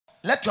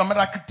Let your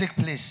miracle take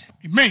place.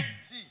 Amen.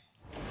 See.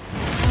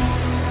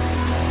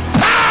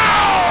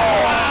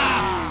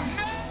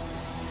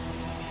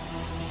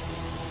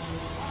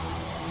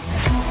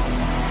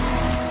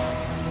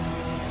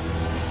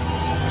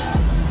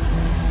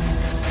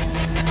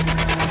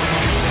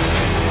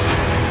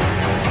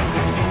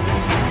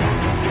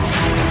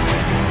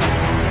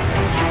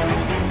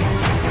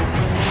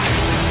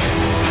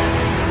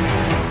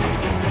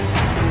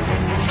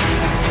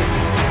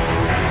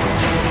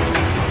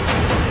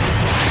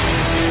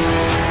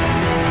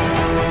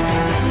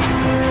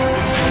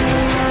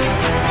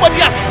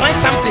 Somebody has planned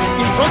something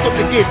in front of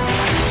the gate.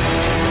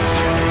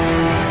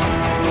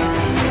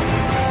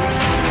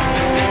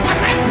 Can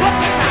I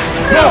prophesy?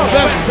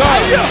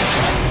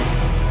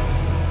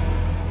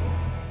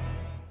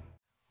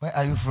 Where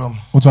are you from?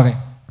 What's okay?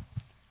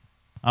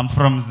 I'm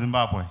from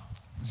Zimbabwe.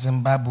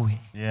 Zimbabwe.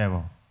 Yeah,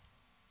 bro.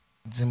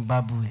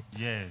 Zimbabwe.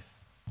 Yes.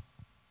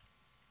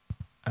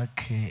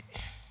 Okay.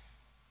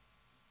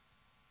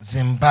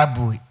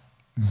 Zimbabwe.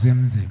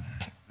 Zim.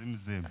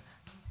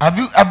 Have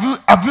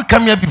you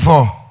come here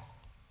before?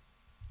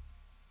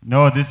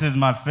 No, this is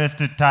my first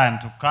time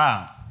to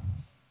come.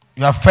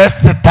 Your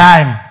first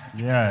time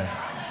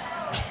Yes.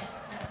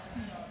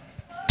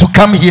 to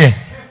come here.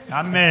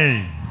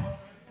 Amen.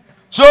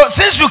 So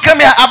since you came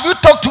here, have you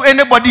talked to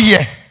anybody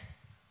here?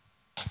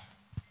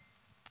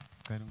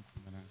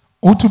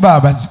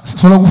 Utubaba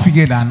solo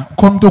kufike lana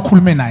ukhona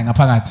okhulume naye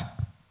ngaphakathi.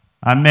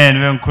 Amen.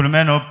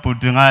 Wengikhulume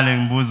nobhuti ngale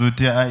ngibuza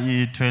uthi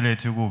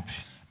i-toilet kuphi.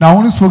 Now I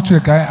only spoke to a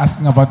guy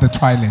asking about the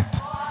toilet.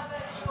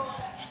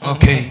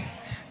 Okay.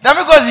 Now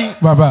because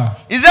Baba.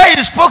 he said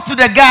you spoke to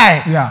the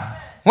guy Yeah.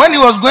 when he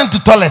was going to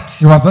toilet.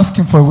 He was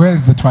asking for where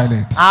is the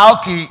toilet. Ah,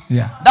 okay.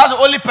 Yeah. That's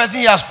the only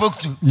person he has spoke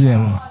to. Yeah.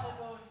 Baba.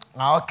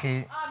 Ah,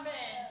 okay.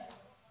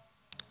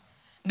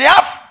 They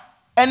have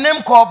a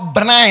name called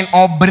Brain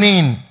or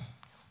Brain.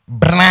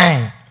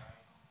 Brain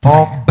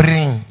or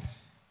Brain.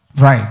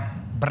 Right.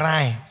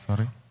 Brain.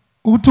 Sorry.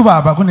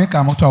 Utubaba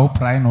kunegama kuthiwa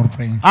uBrian or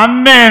Brain.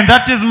 Amen.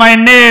 That is my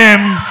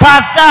name,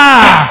 Pastor.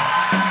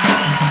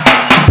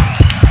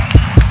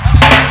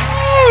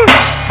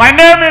 My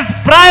name is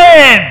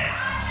Brian.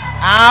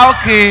 Ah,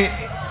 okay.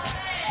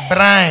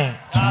 Brain.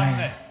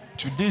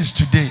 Today is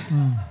today.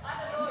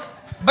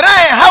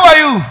 Brain, how are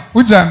you?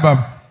 Unjani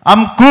baba?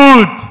 I'm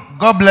good.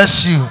 God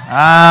bless you.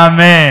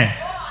 Amen.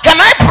 Can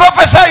I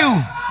prophesy you?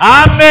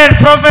 Amen.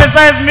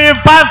 Prophesize me,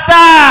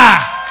 Pastor.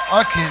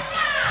 Okay.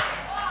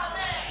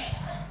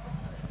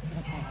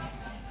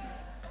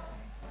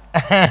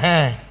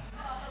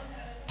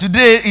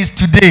 Today is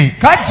today.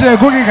 Kaje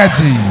kuki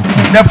kaji.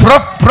 The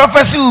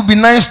prophecy will be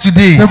nice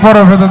today. The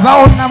prophet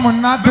zaona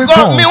munate to.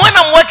 Because me when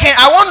I'm working,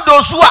 I want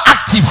those who are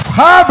active.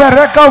 Ha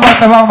bereka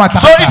ubataba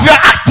matata. So if you're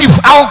active,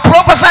 I will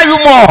prophesy you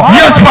more.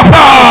 Yes,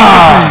 Papa.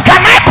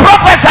 Can I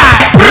prophesy?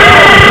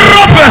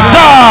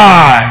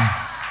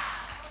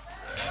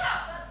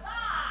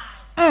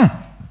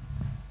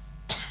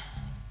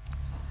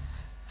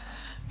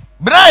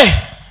 Bray.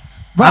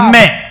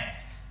 Amen.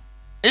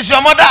 Is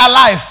your mother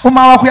alive?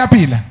 Uma wako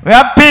yapila.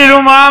 Uyapila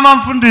umama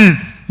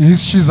mfundisi.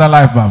 She's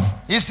alive, baba.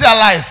 He's still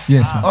alive?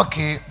 Yes, ma'am.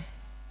 Okay.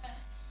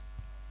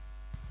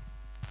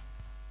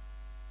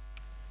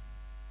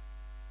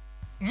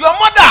 Your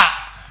mother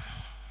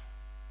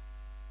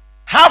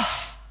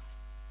have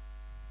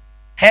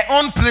her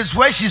own place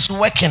where she's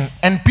working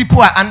and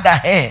people are under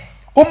her.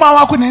 Uma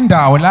wako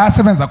nendawo la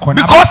asebenza khona.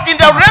 Because in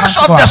the realms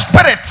of the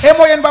spirits,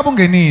 emoyeni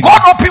babungenile.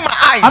 God opened my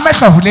eyes.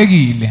 Amehlo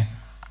avulekile.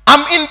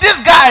 I'm in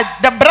this guy,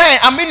 the brain.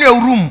 I'm in your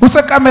room.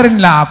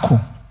 Usekamereni lakho.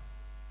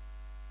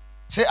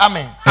 Say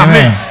amen.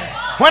 Amen.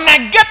 When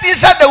I get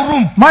inside the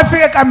room,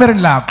 mafika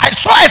ekamereni lakho. I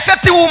saw a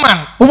certain woman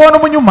ubona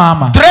umunye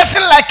umama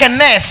dressing like a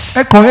nurse.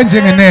 egqoke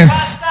njenge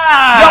nurse.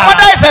 Your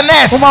mother is a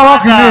nurse. Uma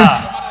wako nurse.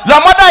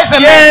 Your mother is a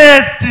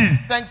nurse. Yes.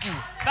 Thank you.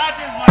 That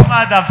is my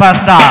mother,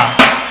 Pastor.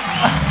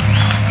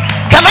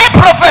 Can I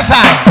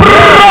prophesy?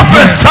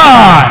 Prophesy.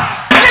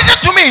 Listen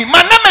to me.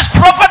 My name is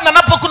Prophet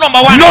Nana Poku #1.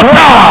 No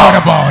doubt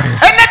about it.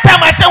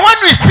 Anytime I say when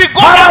we speak,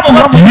 God has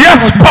forgotten.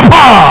 Yes,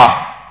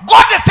 Papa.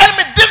 God is telling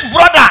me this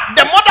brother,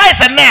 the mother is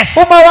a nurse,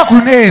 Uma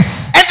wako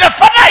nurse. and the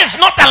father is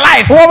not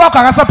alive. Uma wako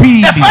The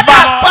akasaphili. father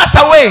has passed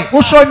away.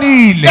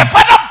 Ushonile. The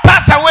father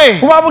passed away.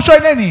 Ubaba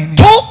ushone nini?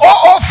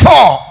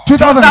 2004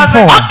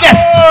 2004.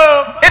 August.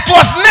 It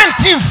was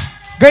 19th.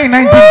 Gay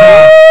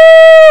 19th.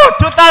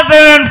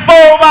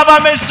 2004, Baba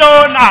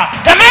Meshona.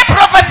 Can I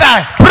prophesy?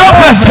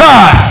 Prophesy.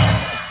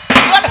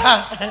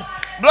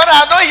 Brother,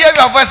 I don't hear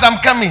your voice. I'm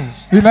coming.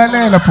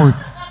 Ilalela put.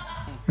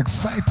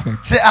 Excited.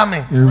 Say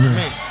amen.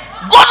 Amen.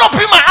 God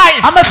opened my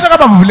eyes. Amehlo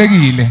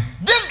kabavulekile.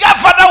 This guy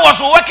father was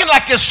working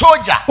like a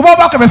soldier.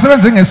 Ubaba wakhe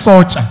besebenza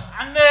ngesotsha.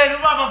 Amen.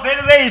 Baba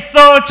very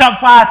soldier,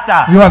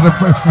 Pastor. He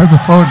was a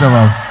soldier,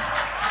 baba.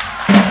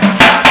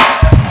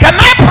 Can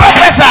I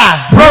prophesy?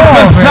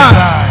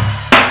 Prophesy.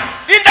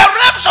 In the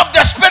realms of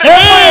the spirit,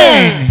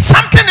 Amen.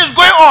 something is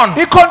going on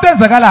in Ikhonto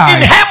enzakalayo.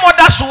 her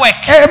mother's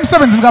work.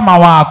 Emsebenzini kama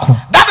wakho.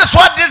 That is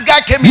why this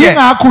guy came here.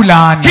 Yingakho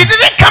lana. He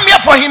didn't come here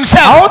for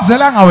himself,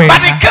 Awuzelanga but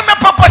he wena. came here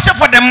purpose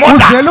for the mother.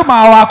 uzela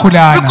uma wakho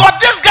lana Because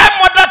this guy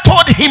mother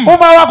told him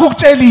uma wakho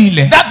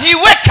ukutshelile that he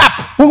wake up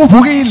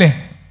ukuvukile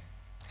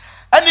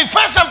and he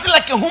found something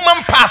like a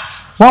human part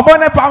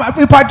wabona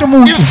iphathi in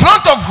umuntu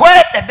front of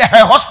where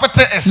her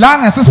hospital is. la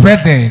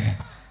ngesibhedlela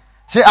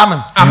Say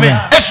amen. Amen.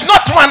 It's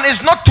not one,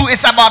 it's not two,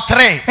 it's about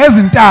three.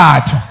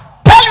 ezintathu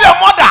Tell your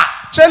mother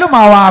tshela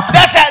uma wakho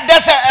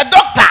there's a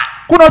doctor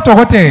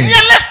kunodokotela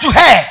nearest to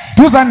her.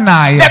 duzane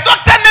naye The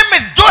doctor name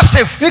is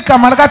Joseph.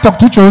 igama lika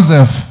Dr.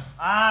 Joseph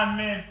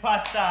Amen,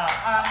 Pastor.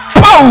 Amen.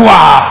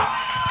 Power.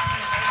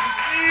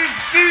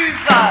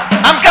 Jesus.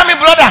 I'm coming,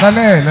 brother.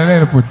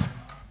 lalela bhuti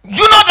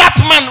You know that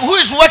man who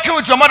is working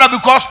with your mother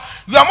because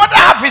your mother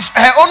have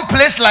her own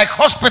place like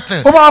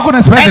hospital. uma wakho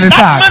And unesibhedlela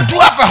that man sakhe to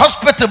have a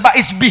hospital, but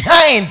it's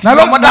behind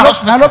your mother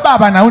hospital. nalo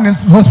baba nawe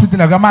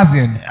unehospital akamazi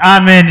yena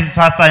Amen,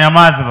 Pastor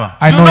Yamaziba.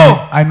 I You know know.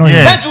 him. I know Yeah.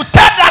 him. Then you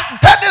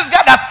tell this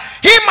guy that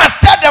he must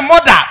tell the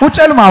mother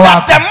utshela uma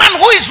that the wakho man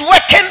who is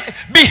working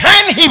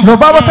behind him, lo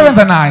baba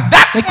osebenza naye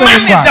that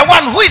man is the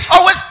one who is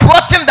always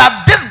plotting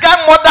that this guy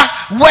mother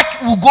work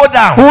will go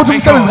down. uthi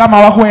umsebenzi kama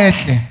wakho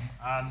wehle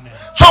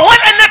So when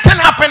anything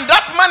happened,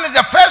 that man is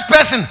the first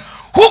person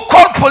who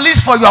called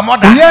police for your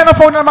mother. uyena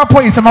ufona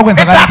amaphoyisa It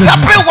makwenzakala has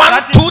happened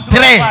 1, 2,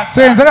 3.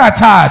 senzeka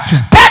kathathu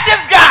Tell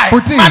this guy,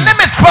 Uti. my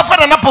name is Prophet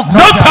and Poku.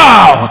 No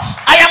doubt.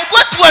 I am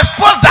going to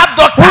expose that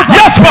doctor.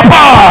 Yes,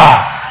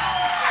 Papa.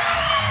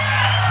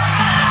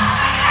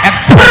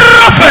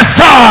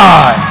 Prophesy.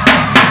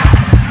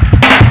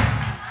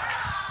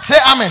 Say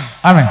amen.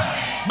 amen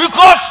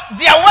Because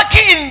they are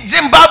working in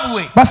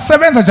Zimbabwe.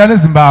 basebenza njalo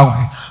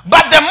eZimbabwe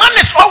But the man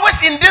is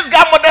always in this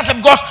guy mother's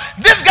because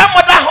this guy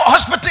mother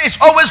hospital is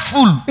always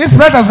full.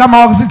 isibhedlela sikama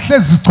wakho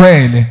sihlezi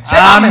sigcwele Say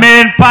amen.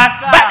 Amen,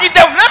 Pastor. But in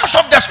the realms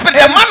of the spirit,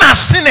 the man has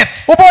seen it.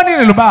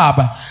 ubonile lo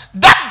baba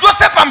That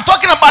Joseph I'm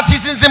talking about,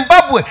 he's in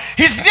Zimbabwe.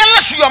 He's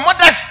nearest to your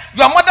mother's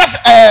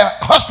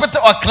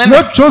hospital or clinic.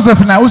 lo Joseph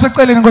naye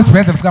useceleni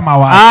kwesibhedlela sikama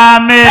wakho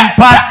Amen,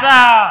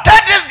 Pastor.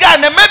 Tell this guy,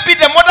 and maybe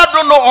the mother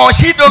don't know or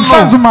she don't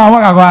mhlanzi know. uma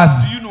wakho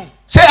akwazi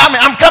Say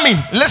amen. I'm coming.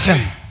 Listen.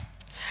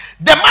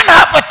 The man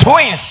have a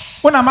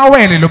twins.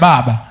 unamawele lo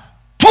baba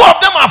 2 of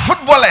them are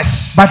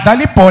footballers.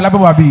 badlala ibhola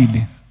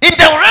bebabili In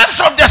the realms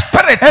of the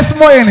spirit,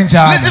 esimoyeni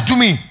njalo listen to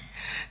me.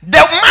 The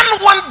man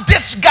want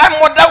this guy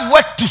mother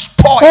work to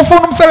spoil.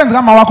 ufuna umsebenzi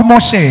kama wakho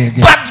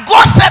umosheke But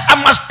God said, I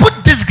must put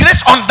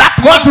disgrace on that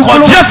man Wathi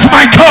called uNkulunkulu- Yes,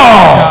 my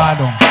God.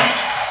 njalo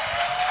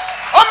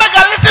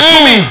Omega, listen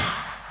to me.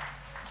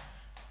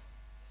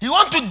 He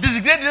want to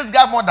disgrace this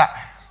guy mother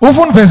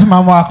ufuna uveza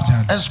umama wakho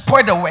njalo and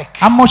spoil the work.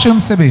 amoshe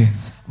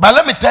umsebenzi But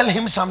let me tell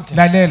him something.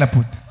 lalela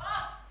bhuti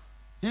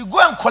He go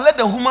and collect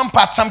the human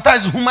part,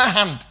 sometimes human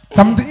hand. They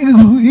come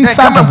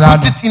isandla and njalo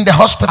put it in the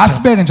hospital.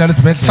 asibeke njalo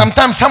esibhedlela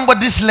Sometimes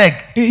somebody's leg.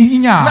 Now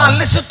inyawo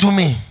listen to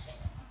me.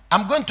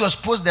 I'm going to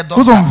expose the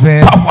doctor.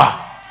 uzomveza Power.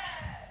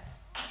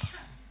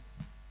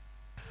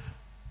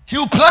 He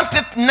will plant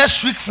it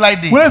next week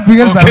Friday.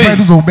 kuleviki elizayo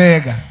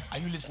uzowubeka Are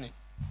you listening?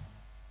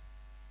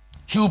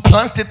 He will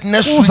plant it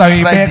next week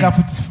uzayoyibeka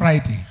Friday. futhi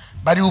Friday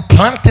But he will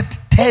plant it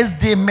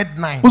Thursday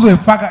midnight.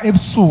 uzoyifaka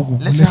ebusuku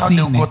Listen how they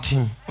lesine got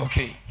him.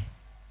 Okay.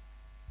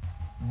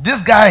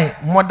 This guy,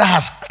 mother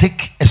has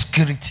take a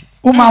security.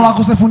 uma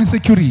wakho usefuna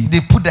isecurity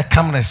They put the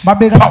cameras.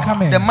 babeka The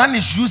amakhamera man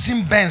is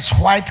using Benz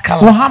white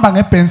color. uhamba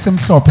ngebhensi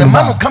emhlophe The lo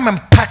man will baba. come and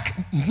park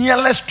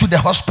nearest to the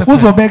hospital.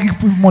 uzobeka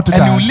imoto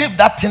And he will yakhe leave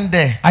that thing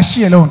there.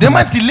 ashiye leyo The nto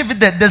moment he leave it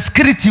there, the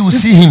security will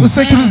see him.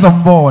 usecurity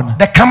uzombona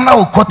The camera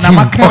will cut him.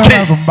 Namakhamera Okay.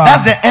 azombamba.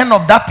 That's the end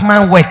of that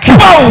man work.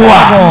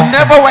 Power.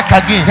 Never work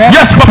again.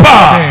 Yes,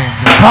 Papa.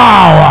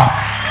 power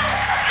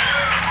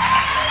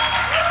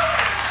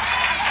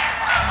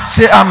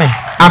Say amen.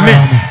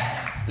 amen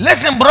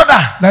Listen, brother.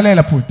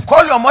 lalela bhuti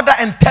Call your mother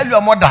and tell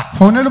your mother.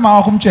 fonela uma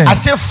wakho I umtshela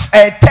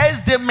say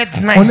Thursday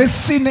midnight.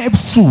 ngolesine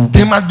ebusuku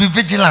They must be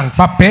vigilant.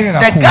 babheke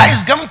The guy kakhulu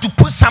is going to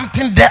put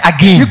something there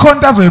again.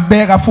 ikhonto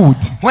azoyibeka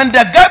futhi When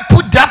the guy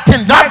put that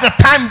thing, that's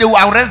the time they will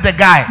arrest the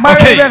guy.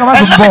 Bayibeka And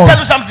let me tell bazombona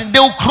you something. They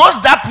will cross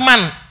that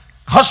man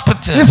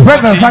hospital.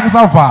 isibhedlela sakhe Then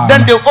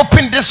savalwa they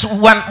open this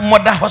one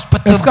mother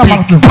hospital. esikama big.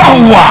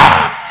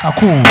 kusivalwa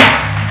kakhulu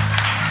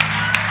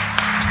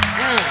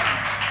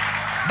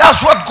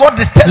That's what God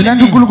is telling yile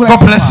nto me. uNkulunkulu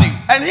God bless you.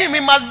 And he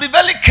must be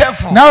very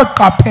careful. nawe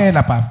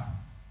qaphela baba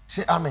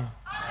Say amen.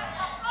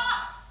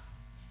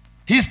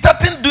 He's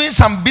starting doing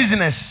some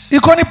business.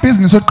 ikhona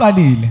ibhizinisi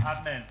oqalile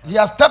Amen. He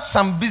has started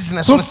some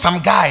business with some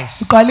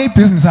guys. uqale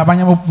ibhizinisi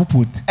abanye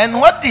bobhuti And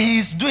what he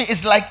is doing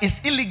is like it's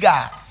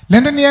illegal.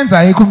 lento niyenza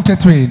ayikho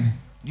umthethweni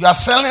You are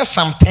selling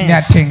some things.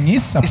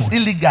 niyathengisa It's bhuti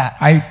illegal.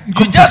 ayikho You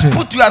just umthethweni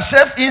put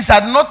yourself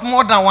inside not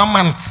more than 1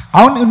 month.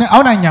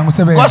 awunanyanga God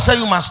usebenza said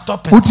you must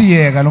stop it. uthi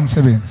yeka lo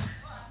msebenzi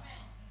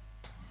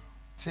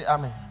Say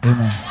amen.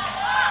 amen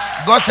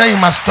God said you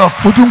must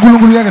stop. uthi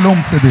uNkulunkulu yeke lo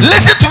msebenzi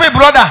Listen to me,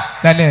 brother.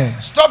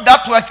 lalela Stop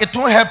that work. It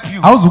won't help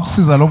you.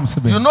 awuzukusiza lo You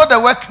msebenzi know the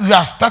work, you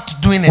have started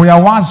doing it.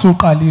 uyawazi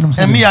uqalile And me,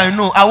 umsebenzi I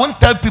know. I won't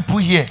tell people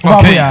here. Ubaba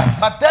Okay. uyazi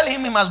But tell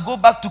him he must go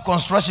back to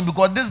construction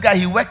because this guy,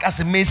 he work as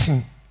a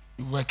mason.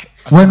 You work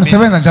as a wena mason.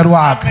 usebenza njalo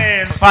wakha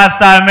Amen,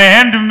 Pastor.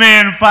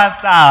 Amen,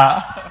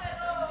 Pastor.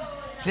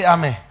 Say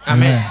amen.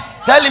 Amen.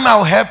 Tell him I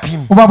will help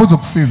him. Ubaba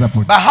uzokusiza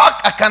bhuti. But how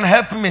I can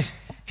help him is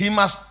he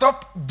must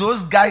stop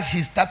those guys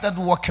he started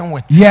working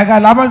with. Yeka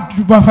laba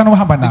bafana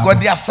uhamba nabo. Because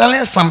they are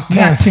selling some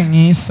things.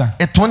 Uyathengisa.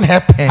 It won't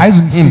help him.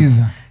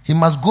 Ayizungisiza. He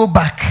must go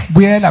back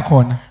Buyela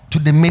khona. to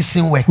the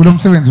mason work.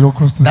 Kulomsebenzi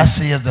lokhosto. That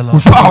says the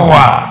Lord.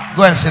 Power.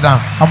 Go and sit down.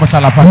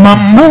 Amohlala phansi.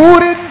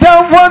 Mamuri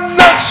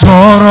ndawana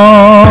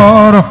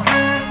sororo.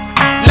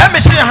 Let me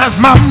see your hands.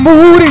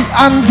 Mamuri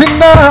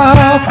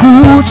anzina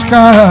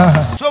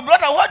kuchka. So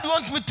brother, what do you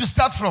want me to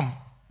start from?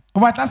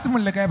 Ubatla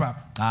simule kae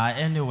baba?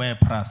 Anywhere,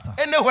 Pastor.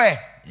 Anywhere.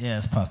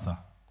 Yes, Pastor.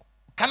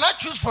 Can I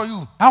choose for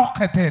you?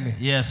 Awukhethele.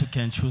 Yes, you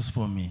can choose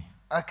for me.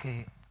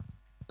 Okay.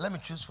 Let me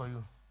choose for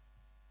you.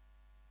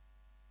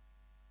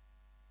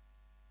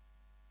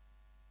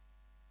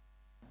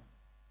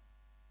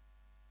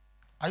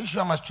 Are you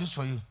sure I must choose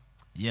for you?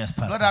 Yes,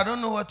 Pastor. Lord, I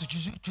don't know what to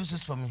choose. Choose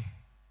this for me.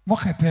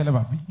 Mokhethele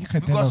baba.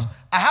 Because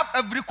I have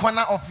every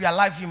corner of your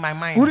life in my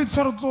mind. Uri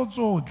tsoro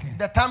tsotle.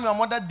 The time your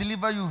mother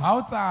delivered you.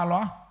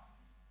 Awutsalwa.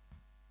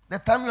 The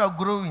time you are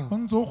growing.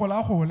 Untso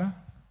gola gola.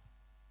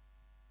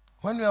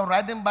 When you are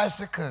riding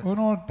bicycle.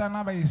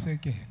 Unotana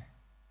bayisekele.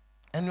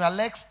 And your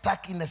legs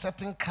stuck in a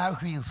certain car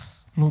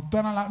wheels.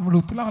 Lutana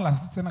lutula gola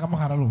tsena ka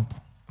mogara loto.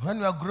 When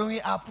you are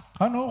growing up.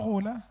 Kana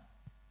gola.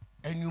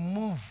 And you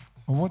move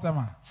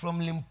from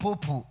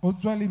Limpopo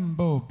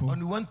and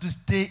you want to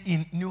stay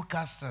in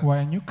Newcastle.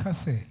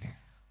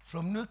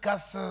 From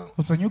Newcastle,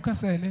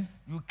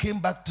 you came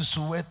back to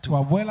Soweto.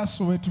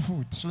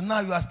 So now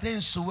you are staying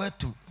in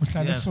Soweto.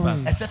 Yes,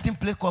 a certain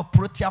place called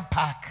Protean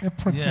Park.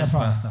 Yes,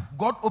 Pastor.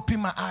 God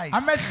opened my eyes.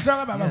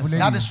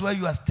 That is where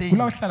you are staying.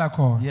 Yes,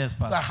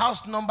 Pastor. Your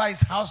house number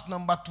is house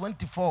number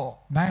 24.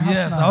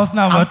 Yes, house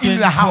number 24. In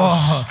your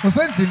house.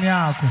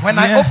 When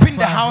I open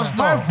the house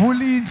door,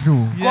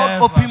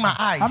 God opened my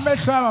eyes.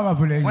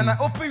 When I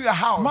open your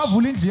house,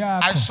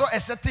 I saw a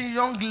certain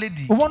young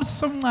lady. You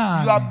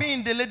have been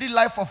in the lady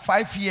life for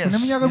 5 years.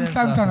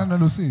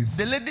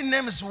 The lady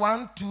name is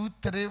 1, 2,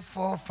 3,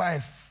 4,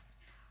 5.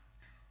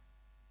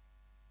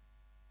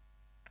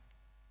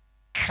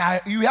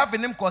 You have a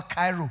name called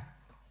Cairo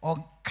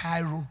or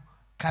Cairo.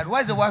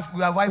 What is the wife?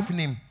 Your wife's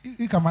name?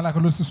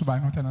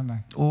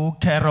 Oh,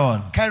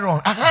 Carol.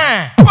 Carol.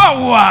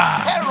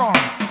 Power.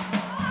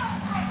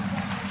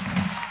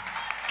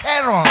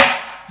 Carol.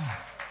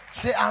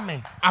 Say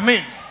amen.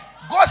 Amen.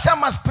 God said, I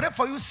must pray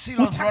for you,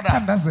 serious brother.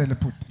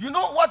 You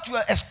know what you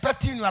are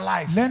expecting in your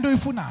life?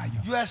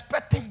 You are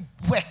expecting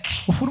work.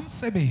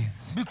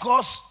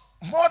 Because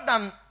more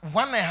than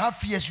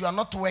 1.5 years, you are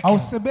not working. You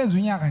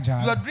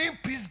are doing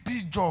peace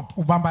job.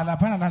 You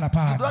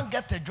don't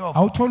get a job.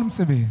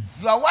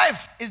 Your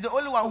wife is the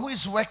only one who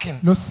is working.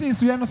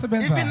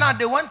 Even now,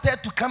 they want her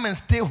to come and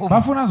stay home.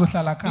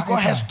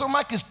 Because her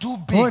stomach is too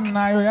big.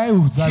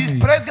 She's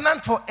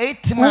pregnant for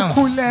 8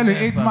 months.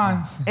 8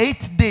 months.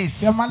 8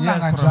 days.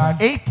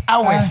 8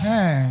 hours.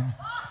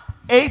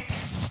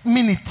 8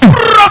 minutes.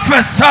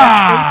 Prophesy.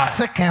 8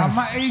 seconds.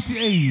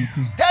 88.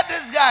 Tell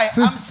this guy,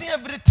 I'm seeing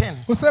everything.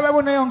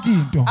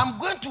 I'm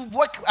going to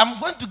work. I'm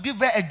going to give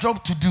her a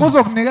job to do. Because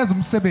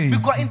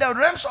in the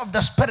realms of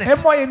the spirit,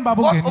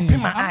 God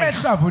opened my eyes.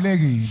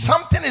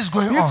 Something is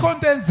going on.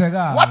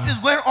 What is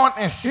going on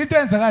is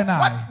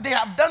what they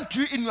have done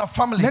to you in your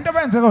family.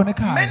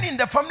 Many in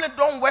the family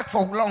don't work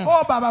for long.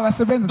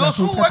 Those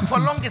who work for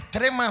long is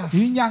 3 months. So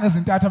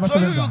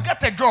you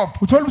get a job.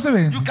 You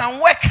can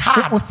work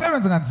hard.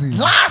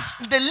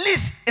 Last, the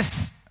least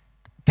is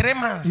 3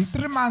 months.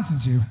 3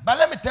 months. But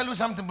let me tell you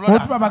something, brother.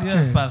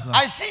 Yes, Pastor.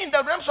 I see in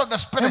the realms of the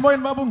spirit,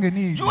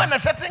 you and a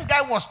certain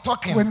guy was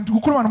talking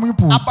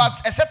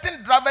about a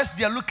certain drivers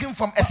they are looking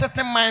from a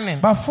certain mining.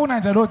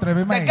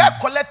 The guy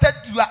collected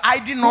your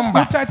ID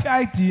number. He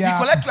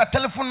collected your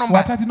telephone number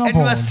and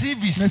your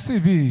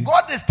CVs.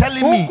 God is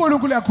telling me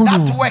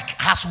that work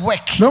has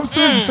worked. You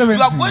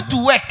are going to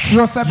work.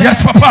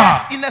 Yes,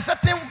 Papa. In a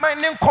certain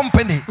mining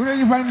company.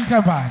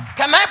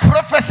 Can I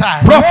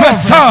prophesy?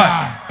 Prophesy.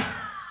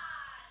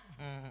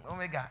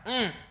 Omega.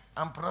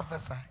 I'm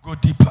prophesying. Go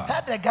deeper.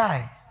 Tell the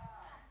guy,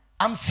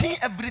 I'm seeing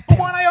everything.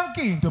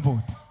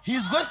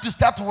 He's going to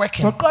start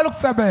working.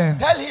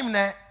 Tell him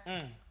that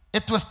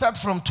it will start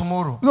from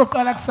tomorrow.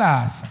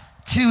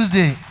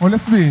 Tuesday,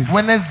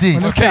 Wednesday.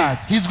 Okay.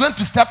 He's going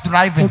to start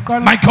driving.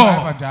 My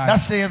God. That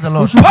says the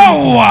Lord.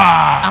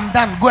 Power. I'm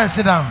done. Go and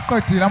sit down.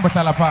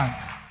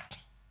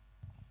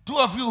 2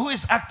 of you, who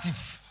is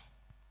active?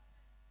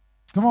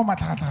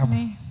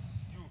 Me.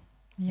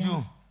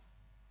 You.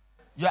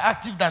 You're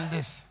active than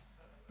this.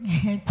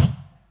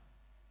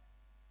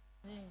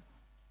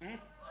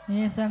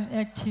 Yes, I'm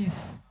active.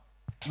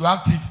 You're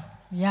active.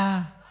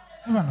 Yeah.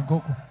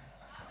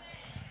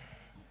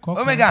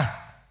 Omega.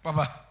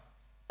 Papa,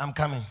 I'm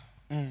coming.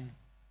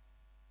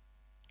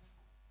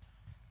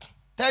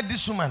 Tell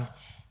this woman,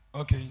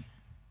 okay,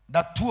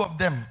 that 2 of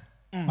them,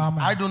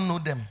 I don't know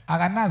them.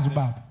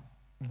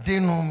 They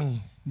know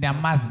me.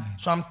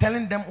 So I'm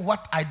telling them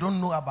what I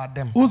don't know about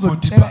them.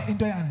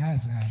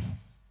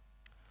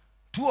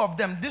 Two of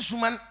them. This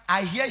woman,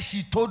 I hear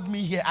she told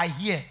me here. I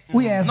hear.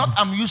 Not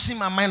I'm using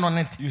my mind on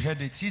it. You heard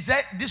it. She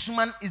said this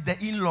woman is the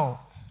in-law.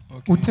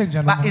 Okay.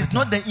 But it's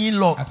not the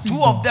in-law.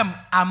 Two of them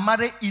are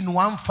married in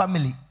one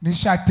family.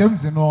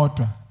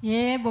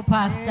 Yeah,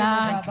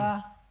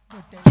 Pastor.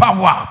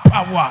 Power.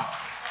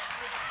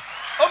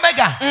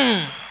 Omega.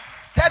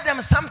 Tell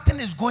them something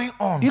is going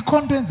on.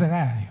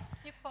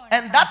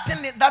 And that thing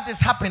that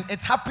is happening,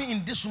 it happened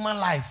in this woman's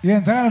life. They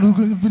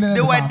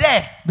were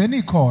there. They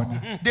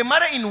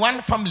married in one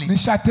family. But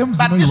this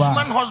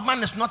woman's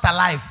husband is not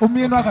alive. They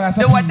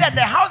were there.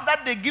 The house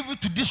that they give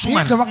it to this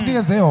woman,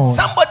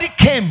 somebody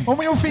came.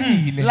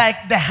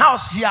 Like the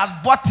house, she has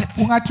bought it.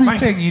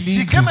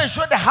 She came and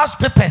showed the house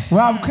papers. She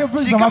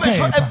came and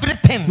showed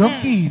everything.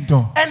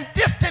 And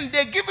this thing,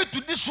 they give it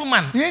to this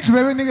woman.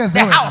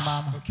 The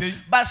house. Okay.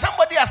 But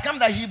somebody has come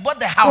that he bought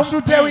the house.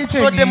 So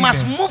they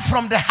must move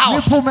from the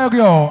house.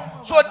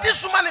 So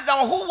this woman is the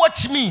one who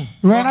watched me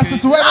last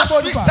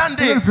week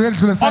Sunday on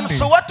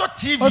Soweto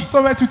TV.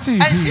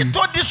 And she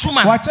told this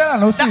woman that I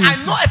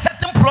know a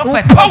certain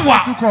prophet.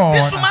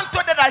 This woman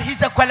told her that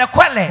he's a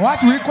kwele.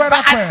 But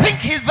I think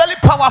he's very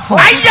powerful.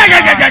 So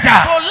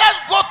let's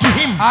go to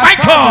him.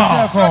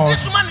 So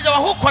this woman is the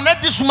one who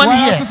connected this woman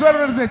here.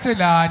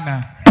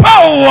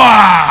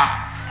 Power.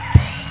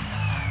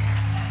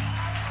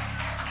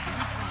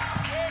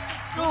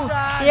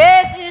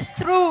 Yes, it's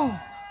true.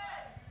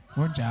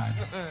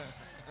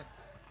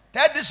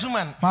 Tell this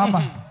woman,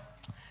 Mama.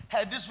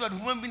 Hey, this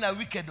woman being a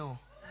wicked though.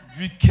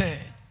 Wicked.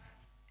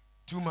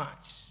 Too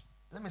much.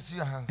 Let me see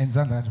your hands.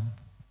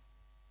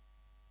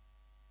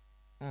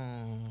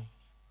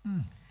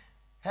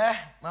 Hey,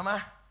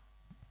 Mama.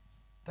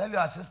 Tell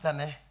your sister,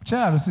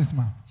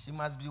 she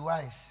must be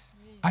wise.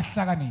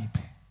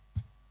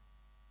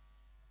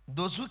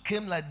 Those who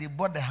came like they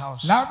bought the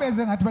house,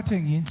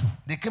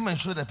 they came and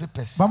showed the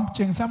papers.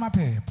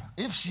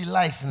 If she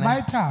likes,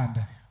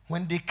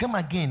 when they come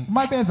again,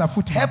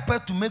 help her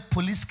to make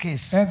police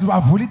case.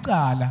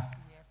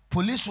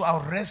 Police will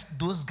arrest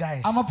those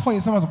guys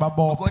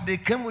because they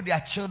came with their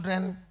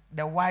children,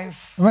 the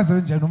wife,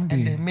 and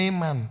the main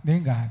man.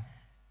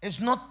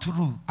 It's not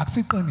true.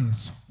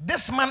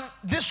 This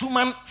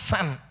woman's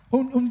son,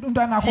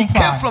 he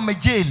came from a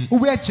jail.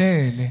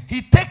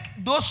 He take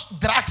those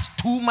drugs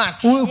too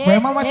much. So he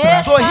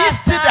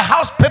steal the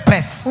house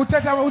papers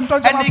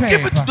and he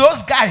give it to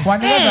those guys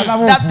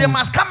that they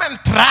must come and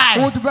try.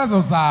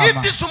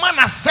 If this woman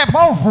accepts, he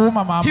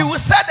will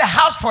sell the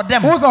house for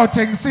them. But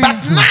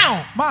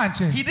now,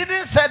 he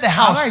didn't sell the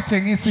house.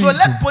 So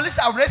let police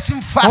arrest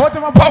him fast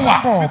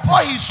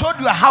before he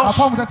sold your house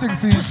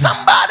to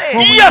somebody.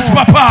 Yes,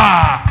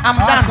 Papa. I'm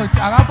done.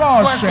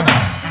 Go and sit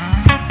down.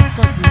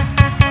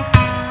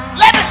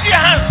 Let me see your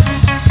hands.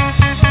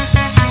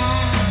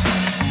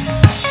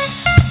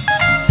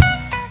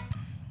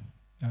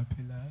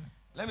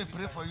 Let me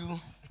pray for you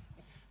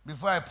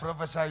before I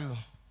prophesy you.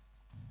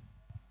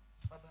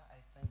 Father, I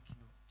thank you,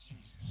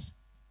 Jesus.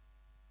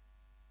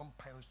 In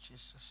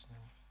Jesus'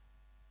 name.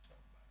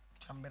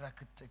 Can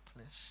miracle take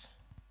place?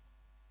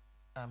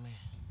 Amen.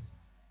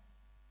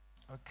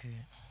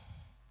 Okay.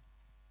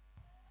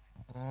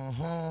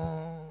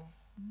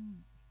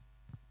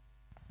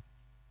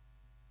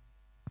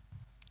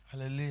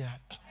 Hallelujah.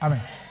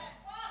 Amen.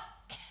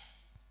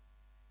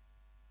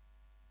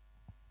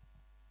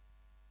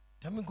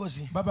 Tell me,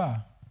 Gozi.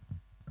 Baba.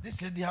 This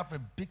lady have a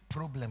big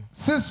problem.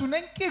 Say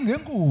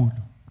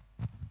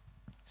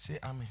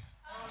amen.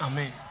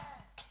 Amen.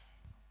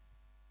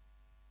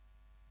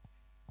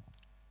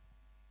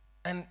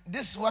 And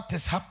this what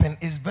has happened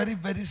is very,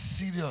 very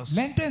serious.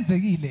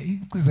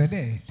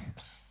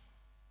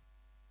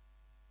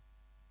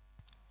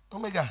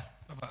 Omega.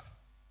 Baba.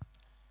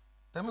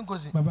 Tell me,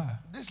 Gozi. Baba.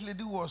 This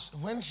lady was,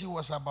 when she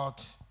was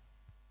about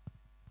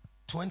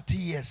 20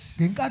 years.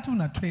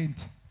 20.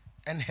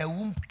 And her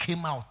womb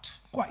came out.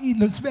 It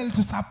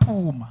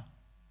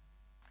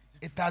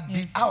had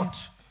been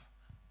out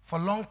for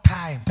a long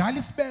time.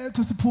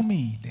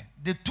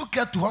 They took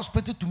her to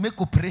hospital to make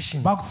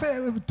operation.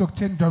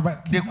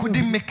 They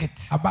couldn't make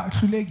it.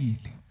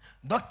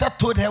 Doctor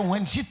told her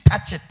when she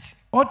touched it,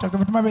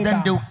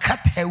 then they will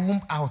cut her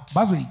womb out.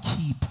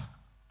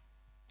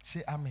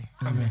 Say amen.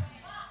 Amen.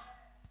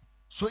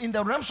 So in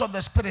the realms of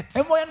the spirit,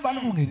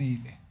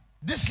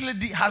 this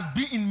lady has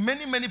been in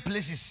many, many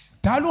places.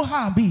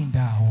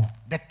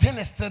 The thing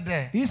is still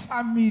there.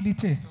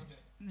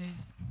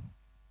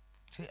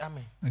 Say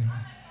amen.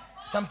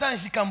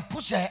 Sometimes he can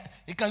push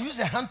he can use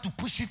a hand to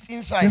push it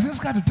inside.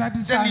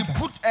 Then he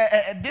put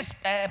this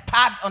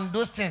pad on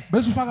those things.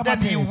 Then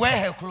he wear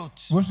her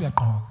clothes.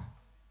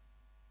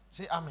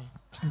 Say amen.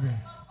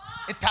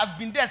 It has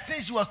been there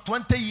since she was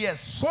 20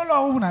 years.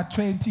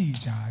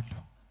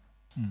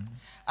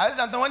 As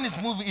when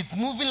it's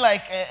moving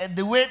like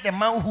the way the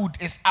manhood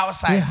is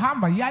outside.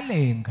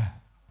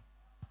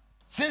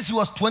 Since he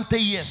was 20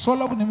 years.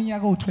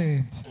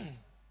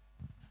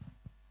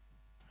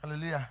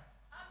 Hallelujah.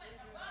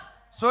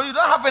 So you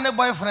don't have any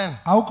boyfriend?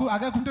 No,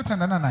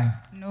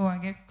 I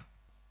get.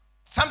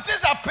 Some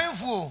things are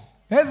painful.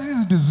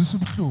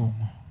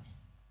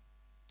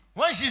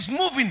 When she's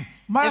moving,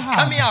 it's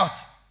coming out.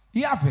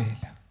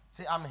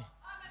 Say amen.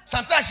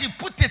 Sometimes she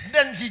put it,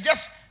 then she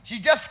just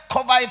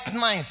cover it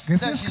nice.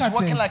 Then she's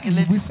walking like a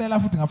lady. It's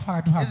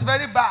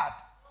very bad.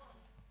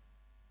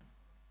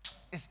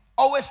 It's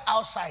always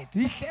outside.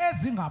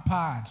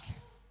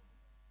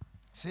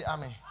 Say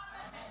amen.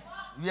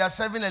 We are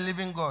serving a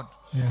living God.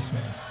 Yes,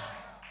 man.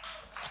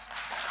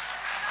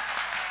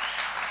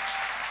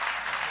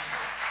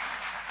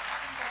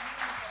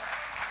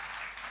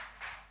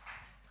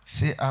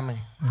 Say amen.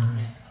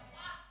 Amen.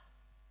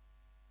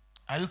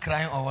 Are you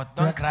crying or what?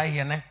 Don't cry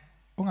here, ne?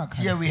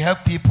 Here we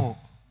help people.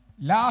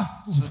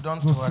 So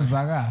don't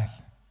worry.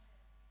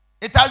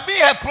 It has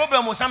been her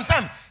problem.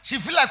 Sometimes she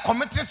feel like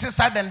committing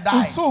suicide and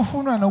die. Say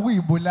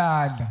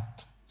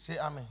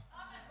amen.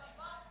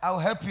 I will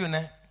help you,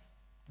 ne?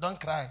 Don't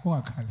cry.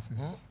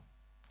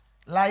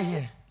 Lie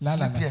here.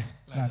 Sleep here.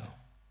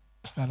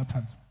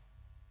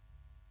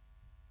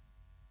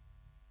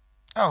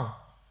 Oh.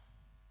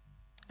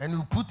 And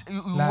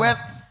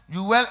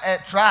you wear a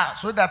try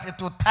so that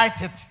it will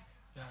tight it.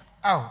 Yeah.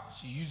 Oh.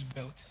 She used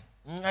belt.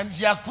 And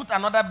she has put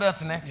another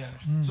belt in it. Yeah.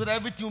 So that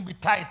everything will be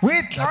tight.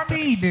 Wait,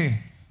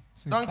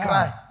 don't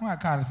cry.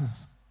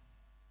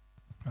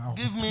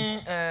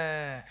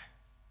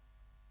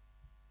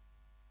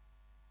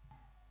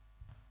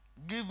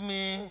 Give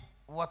me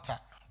water.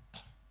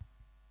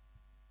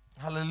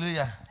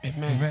 Hallelujah.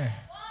 Amen.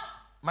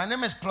 My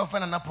name is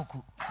Prophet and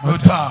Poku. No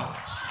doubt.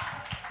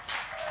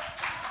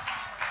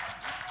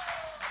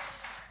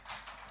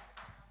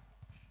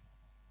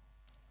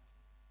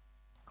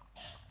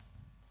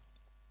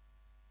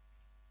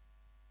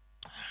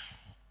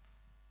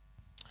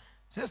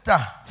 Sister,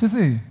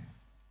 Sisi,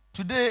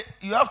 today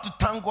you have to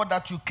thank God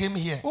that you came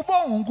here.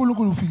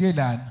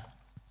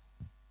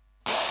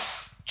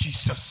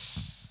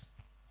 Jesus.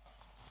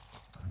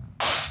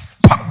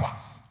 Power.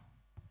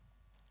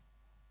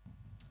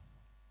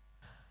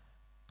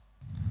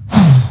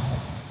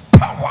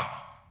 Power.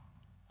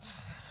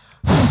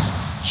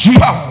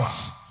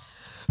 Jesus.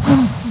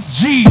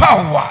 Jesus.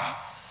 Power.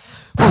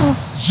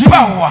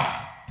 Power.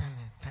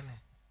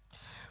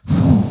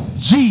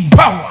 Jesus.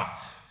 Power.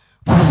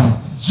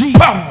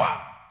 Power.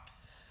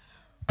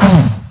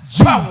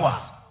 Power.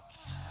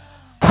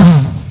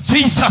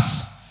 Jesus.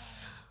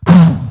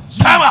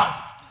 Power.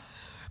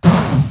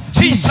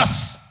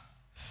 Jesus.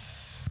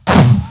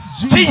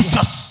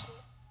 Jesus.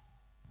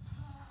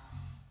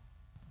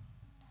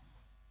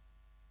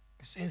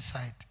 It's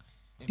inside.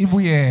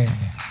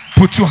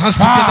 Put your hands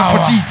together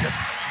for Jesus.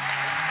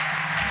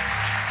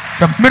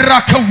 The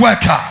miracle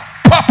worker.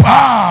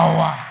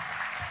 Power.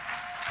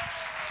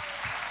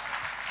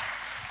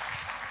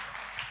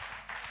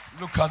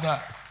 Look at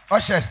that.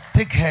 Ushers,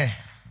 take her.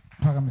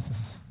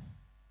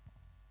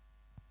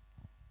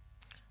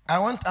 I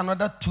want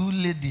another 2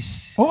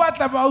 ladies to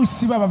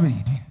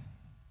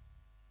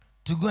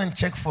go and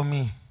check for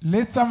me.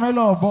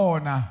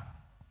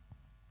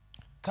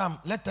 Come,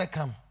 let her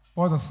come.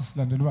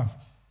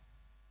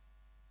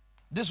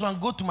 This one,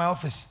 go to my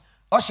office.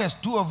 Ushers,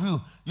 2 of you.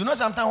 You know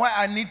sometimes why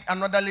I need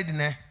another lady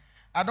there?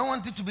 I don't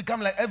want it to become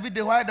like every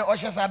day why the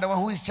ushers are the one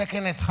who is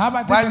checking it.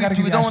 Why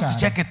we don't want to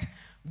check it.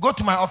 Go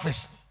to my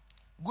office.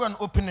 Go and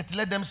open it.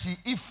 Let them see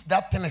if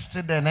that thing is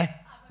still there. Ne?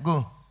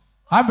 Go.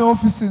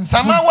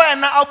 Sama wa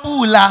na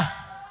abula.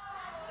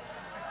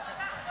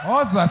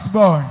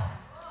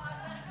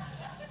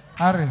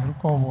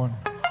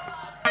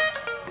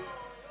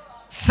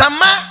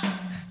 Sama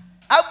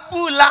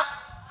abula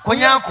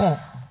konyako.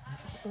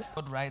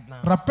 But right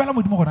now.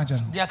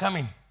 They are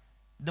coming.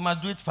 They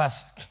must do it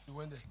fast.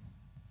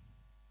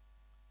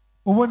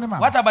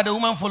 What about the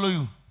woman follow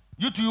you?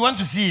 You two, you want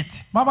to see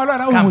it?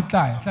 Come.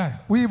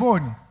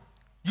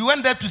 You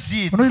went there to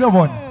see it.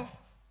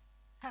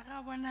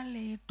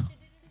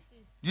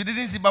 You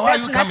didn't see, but why are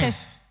you coming?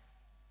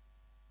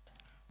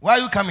 Why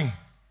are you coming?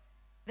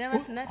 There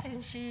was nothing.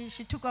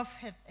 She took off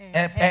her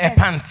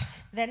pant.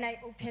 Then I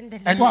opened the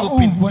leg. And you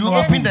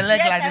opened the leg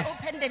like this?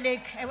 Yes, I opened the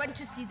leg. I went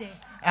to see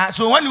there.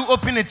 So when you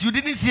open it, you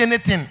didn't see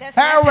anything?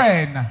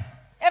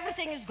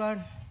 Everything is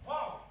gone.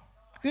 Wow.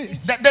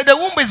 The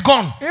womb is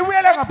gone.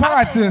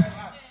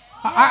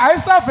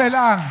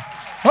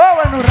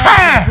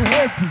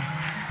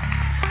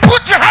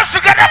 Put your hands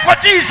together for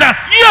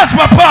Jesus. Yes,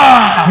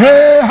 Papa.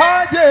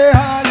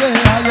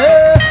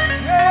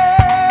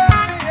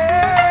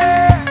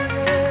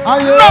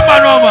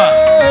 Noma.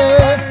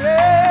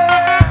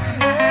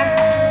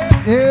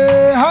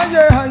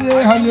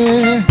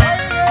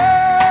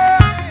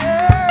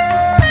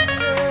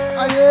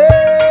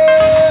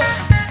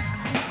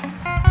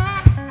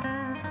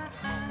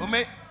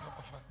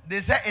 They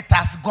say it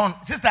has gone.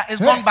 Sister,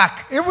 it's gone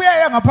back. That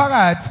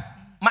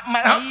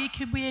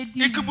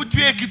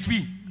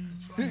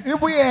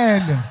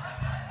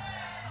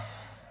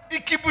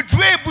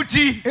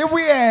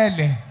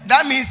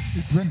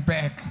means it's going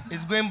back.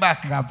 It's going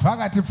back.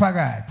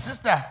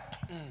 Sister,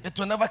 it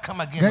will never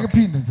come again.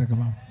 Okay?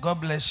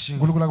 God bless you.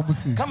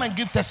 Come and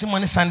give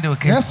testimony Sunday,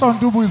 okay? Go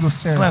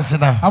and sit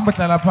down.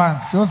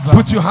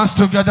 Put your hands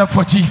together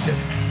for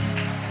Jesus.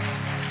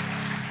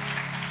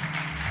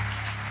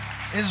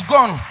 It's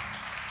gone.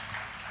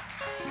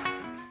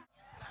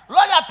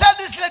 Lord, I tell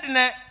this lady,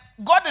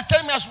 God is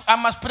telling me I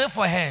must pray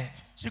for her.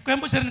 The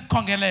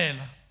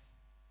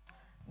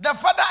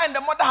father and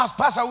the mother has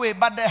passed away,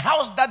 but the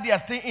house that they are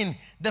staying in,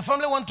 the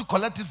family want to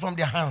collect it from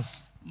their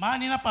hands.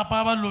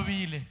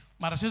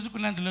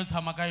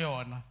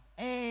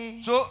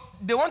 So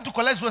they want to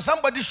collect. So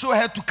somebody show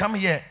her to come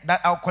here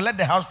that I'll collect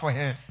the house for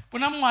her.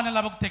 Tell her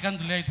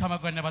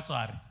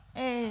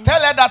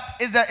that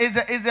is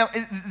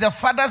the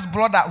father's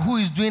brother who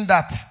is doing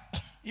that.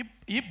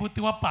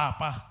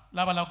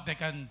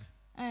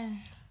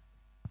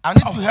 I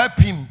need to help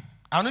him.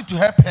 I need to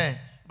help her.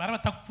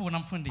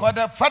 Because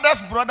the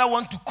father's brother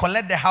want to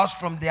collect the house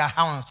from their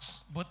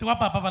house. The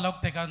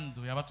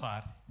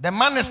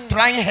man is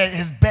trying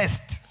his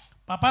best.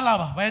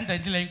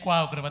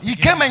 He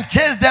came and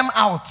chased them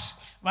out.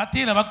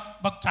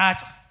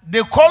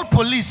 They called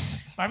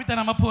police.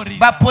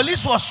 But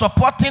police was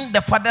supporting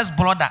the father's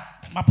brother.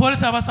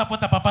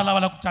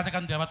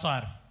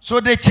 So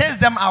they chased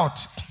them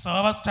out.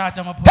 Tell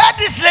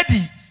this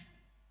lady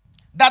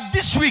that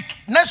this week,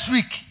 next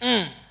week,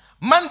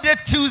 Monday,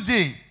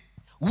 Tuesday,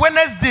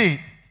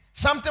 Wednesday,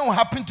 something will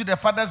happen to the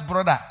father's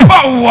brother.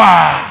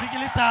 Power!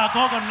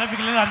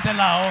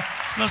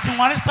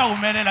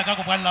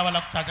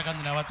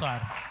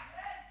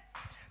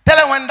 Tell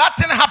her when that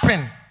thing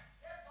happened,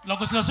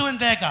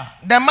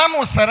 the man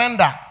will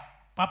surrender.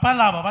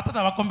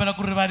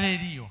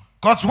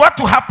 Because what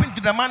will happen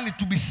to the man is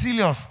to be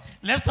serious.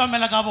 So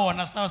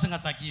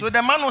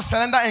the man will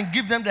surrender and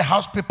give them the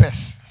house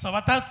papers. So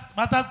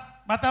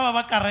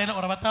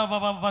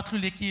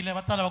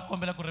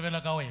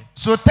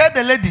tell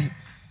the lady,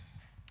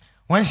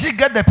 when she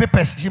get the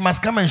papers, she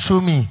must come and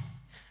show me.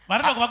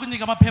 What I'm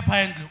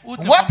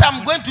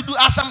going to do,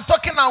 as I'm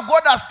talking now,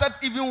 God has started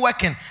even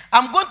working.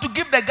 I'm going to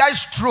give the guy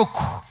stroke.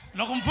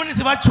 And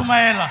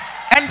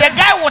the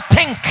guy will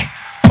think.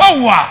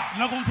 Power.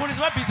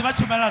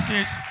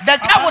 The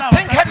guy will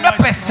think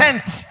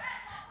 100%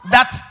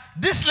 that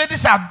these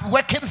ladies are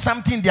working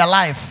something in their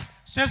life.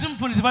 Even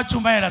when the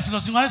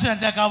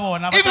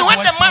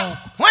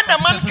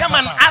man come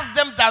and ask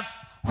them that,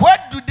 where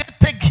do they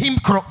take him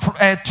to?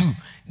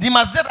 They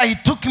must say that he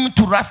took him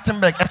to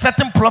Rustenburg, a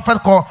certain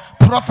prophet called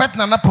Prophet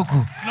Nana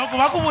Poku.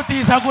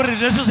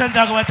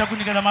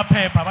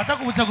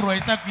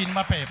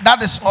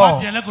 That is all.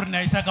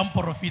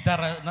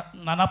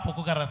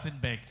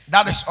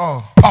 That is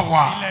all.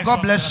 Power.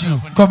 God bless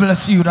you. God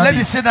bless you.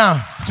 Ladies, sit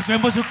down. Put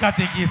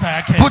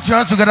your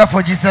hands together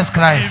for Jesus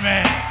Christ.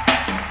 Amen.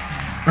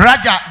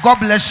 Raja, God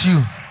bless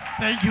you.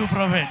 Thank you,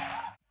 Prophet.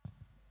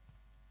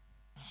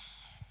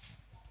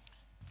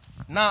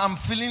 Now I'm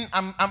feeling,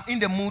 I'm in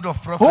the mood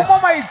of prophecy.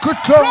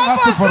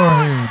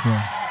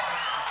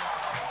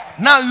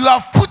 Now you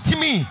have put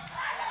me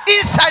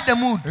inside the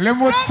mood.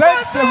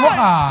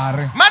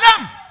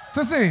 Madam.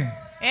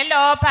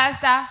 Hello,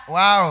 Pastor.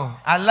 Wow,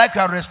 I like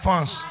your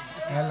response.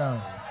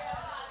 Hello.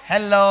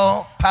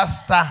 Hello,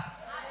 Pastor.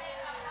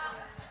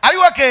 Are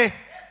you okay?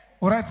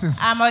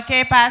 I'm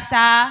okay,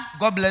 Pastor.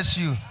 God bless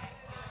you.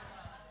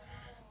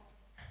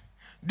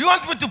 Do you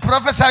want me to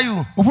prophesy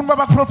you?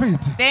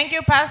 Thank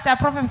you, Pastor.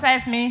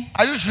 Prophesize me.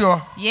 Are you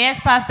sure? Yes,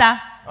 Pastor.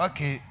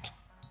 Okay.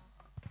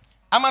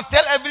 I must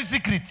tell every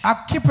secret.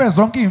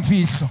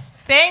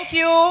 Thank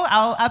you.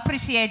 I'll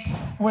appreciate.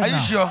 Are you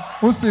sure?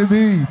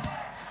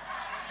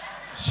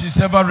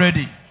 She's ever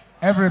ready.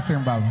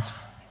 Everything, Baba.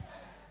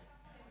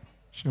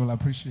 She will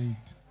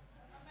appreciate.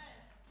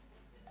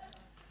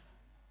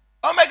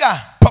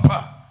 Omega.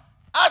 Papa.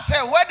 I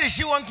said, where did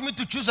she want me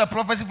to choose a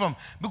prophecy from?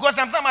 Because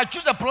sometimes I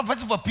choose a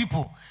prophecy for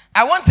people.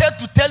 I want her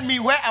to tell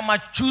me where I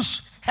must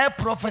choose her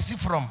prophecy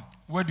from.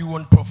 Where do you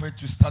want prophet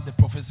to start the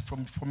prophecy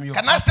from your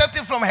Can I start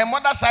it from her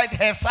mother's side,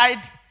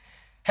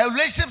 her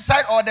relationship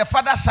side, or the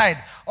father's side?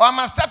 Or I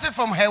must start it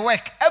from her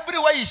work?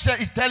 Everywhere you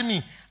tell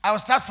me, I will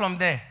start from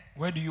there.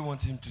 Where do you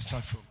want him to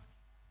start from?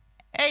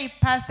 Hey,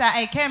 Pastor,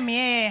 I came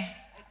here.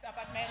 It's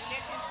about my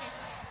relationship.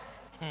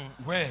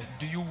 Where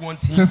do you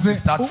want him to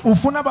start from?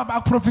 My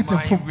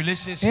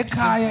relationship.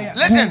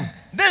 Listen,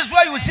 this is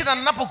why you see that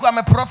Napoku, I'm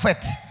a prophet.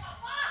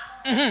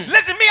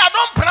 Listen, me, I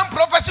don't plan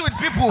prophecy with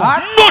people.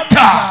 That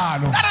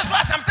is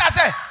why sometimes I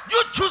say, you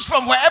choose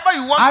from wherever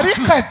you want to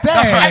choose.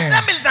 And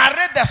then we'll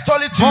narrate the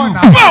story to you.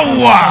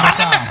 Power. My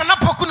name is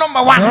Napoku #1.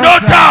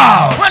 No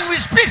doubt. When we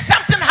speak,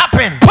 something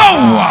happen.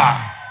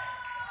 Power.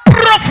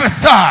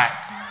 Prophesy.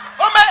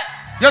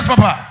 Yes,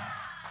 Papa.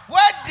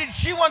 Where did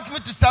she want me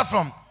to start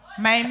from?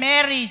 My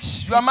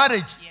marriage. Your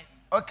marriage? Yes.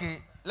 Okay,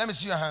 let me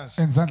see your hands.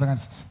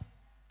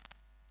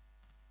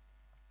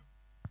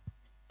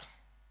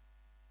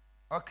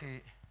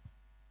 Okay.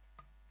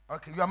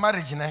 Okay, your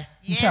marriage, ne?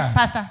 Yes,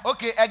 Pastor.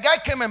 Okay, a guy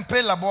came and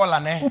paid la bola,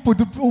 ne? When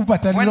the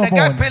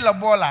guy paid la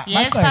bola,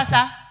 yes,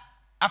 Pastor.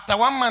 after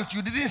 1 month,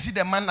 you didn't see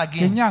the man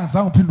again. Yes,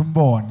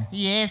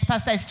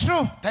 Pastor, it's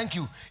true. Thank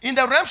you. In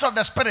the realms of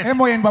the spirit,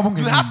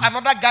 you have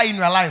another guy in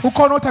your life.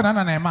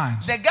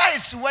 The guy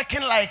is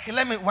working like,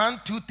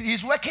 1, 2, 3.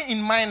 He's working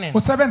in mining.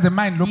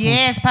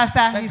 Yes,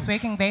 Pastor, he's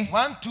working there.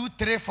 1, 2,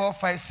 3, 4,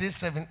 5, 6,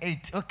 7,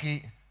 8.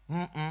 Okay.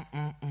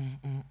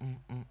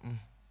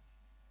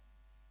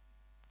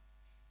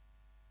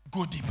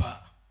 Go deeper.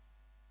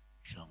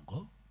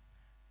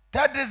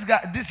 Tell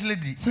this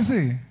lady.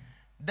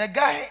 The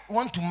guy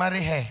want to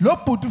marry her,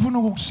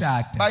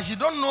 but she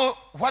don't know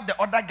what the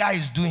other guy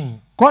is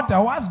doing. Because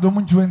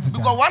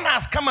one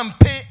has come and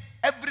pay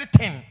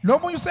everything,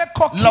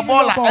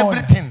 Lobola,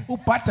 everything,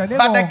 but the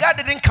guy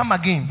didn't come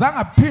again.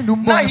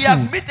 Now he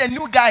has met a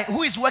new guy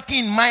who is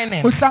working in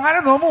mining, and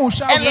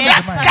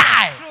that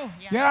guy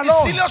is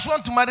serious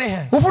want to marry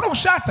her.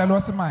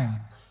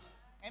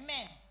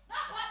 Amen.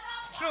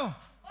 It's true.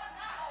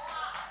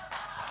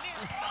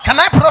 Can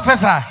I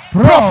prophesy?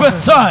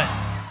 Prophesy.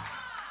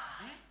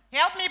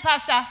 Help me,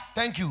 Pastor.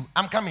 Thank you.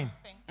 I'm coming.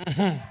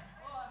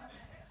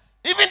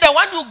 Even the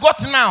one you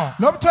got now,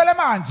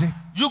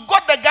 you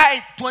got the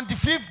guy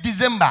 25th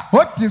December.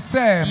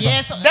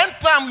 Yes. Then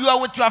time you are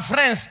with your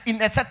friends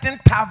in a certain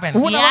tavern.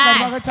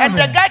 Yes. And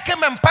the guy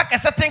came and parked a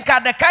certain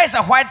car. The car is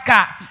a white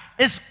car.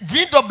 It's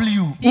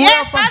VW.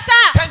 Yes,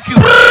 Pastor. Thank you.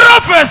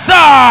 Prophesy.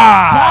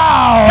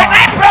 Wow. Can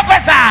I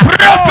prophesy?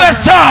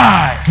 Prophesy.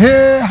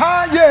 Hey,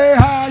 ha, yeah,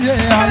 ha,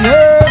 yeah, ha,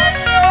 yeah.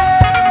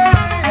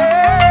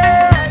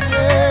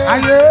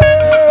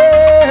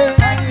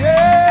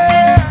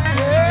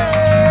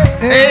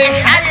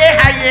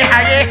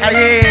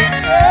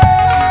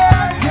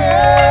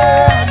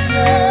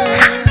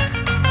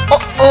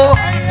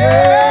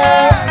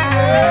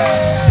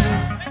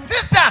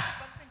 Sister,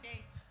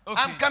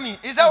 I'm coming.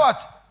 Is that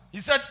what? He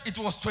said it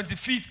was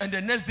 25th and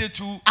the next day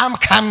too. I'm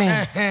coming.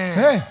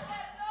 Hey,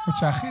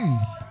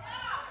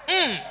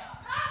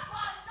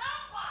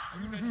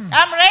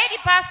 I'm ready,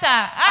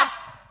 Pastor.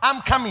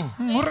 I'm coming.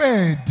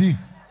 Ready.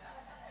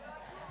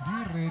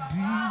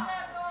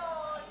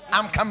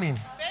 I'm coming.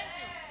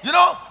 You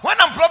know, when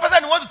I'm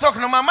prophesying, you want to talk.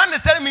 No, my man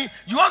is telling me,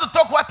 you want to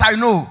talk what I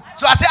know.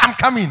 So I say, I'm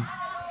coming.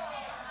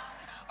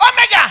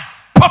 Omega,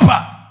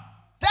 Papa.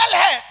 tell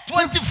her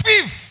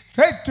 25th.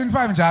 Hey,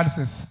 25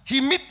 says.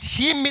 She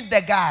meet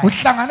the guy.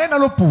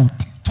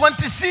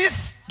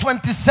 26,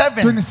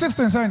 27. 26,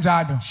 27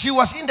 jado. She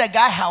was in the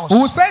guy house.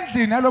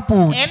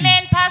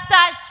 Amen, Pastor.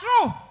 It's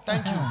true.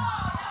 Thank you.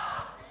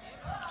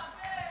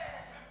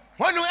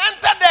 When you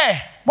enter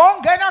there,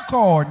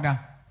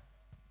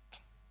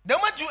 the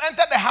moment you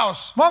enter the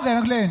house,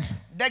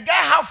 the guy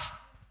have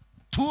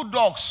 2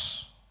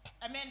 dogs.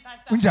 Amen,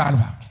 Pastor.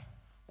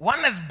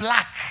 One is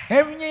black.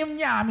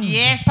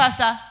 Yes,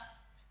 Pastor.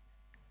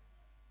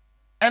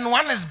 And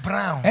one is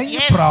brown.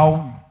 Yes.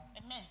 Brown.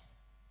 Amen.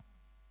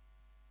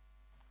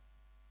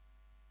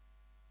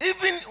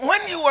 Even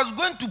when he was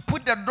going to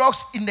put the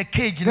dogs in the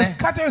cage, he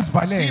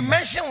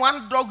mentioned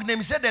one dog name.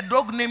 He said the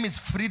dog name is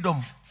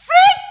Freedom.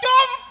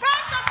 Freedom,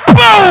 Pastor.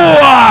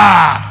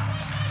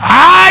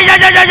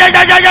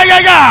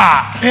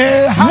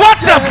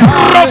 What a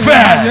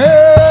prophet!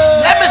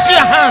 Let me see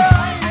your hands.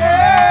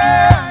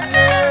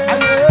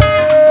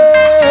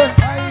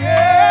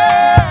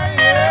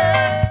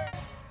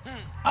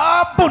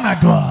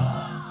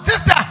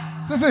 Sister.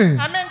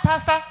 Amen,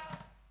 Pastor.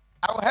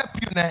 I will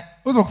help you now.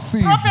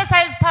 Prophesy,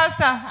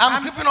 Pastor.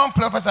 I'm keeping on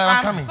prophesying.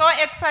 I'm coming. So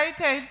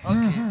excited.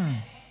 Okay.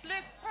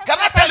 Please Can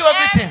I tell you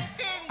everything?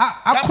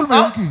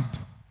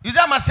 You say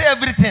I must say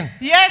everything.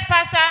 Yes,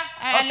 Pastor.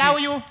 I allow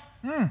you.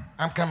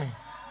 I'm coming.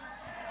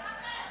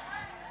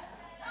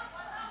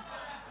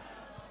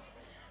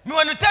 Me,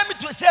 when you tell me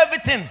to say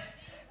everything,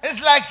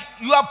 it's like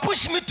you are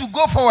pushing me to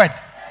go forward.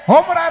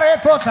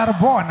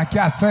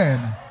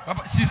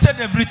 Papa, she said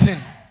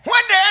everything.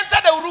 When they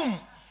enter the room,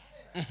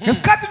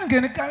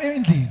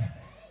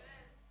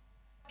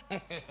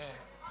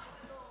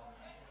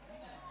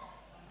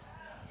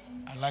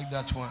 I like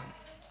that one.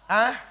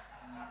 huh?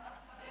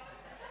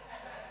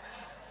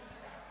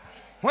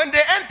 When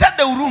they enter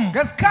the room,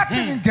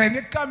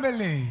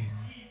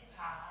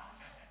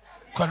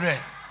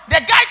 Correct.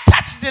 the guy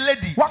touched the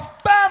lady.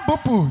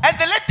 And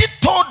the lady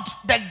told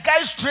the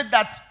guy straight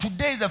that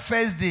today is the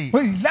first day.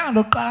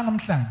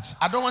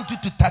 I don't want you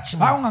to touch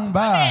me. Amen.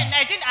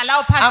 I didn't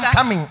allow Pastor. I'm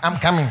coming. I'm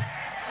coming.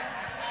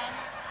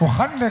 So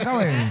excited,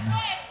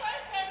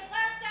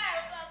 Pastor.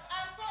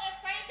 I'm so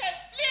excited.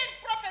 Please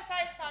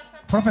prophesy, Pastor.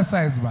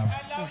 Prophesize, Bob. I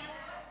love you.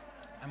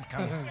 I'm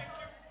coming.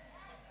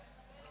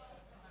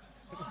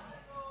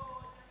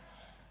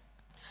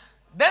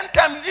 Then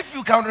time, if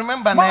you can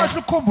remember now,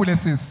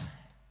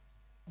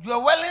 you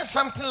are wearing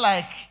something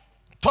like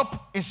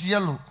top is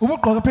yellow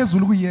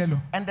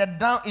and the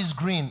down is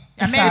green.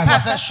 Amen. It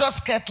has a short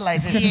skirt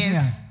like this.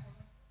 Yes.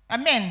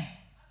 Amen.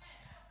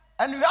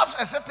 And you have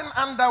a certain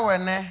underwear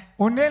there.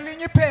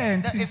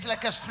 It's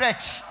like a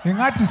stretch.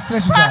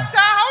 Pastor,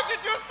 how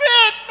did you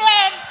see it,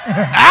 man?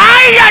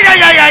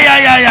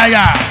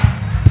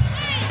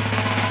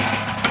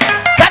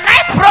 Can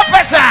I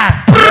prophesy?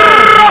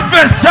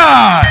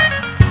 Prophesy.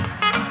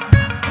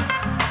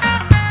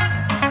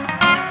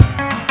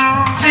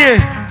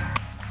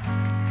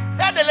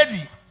 Tell the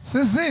lady.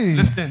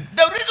 Listen.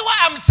 The reason why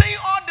I'm saying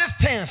all these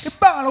things is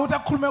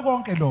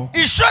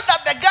show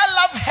that the girl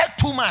loves her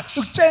too much.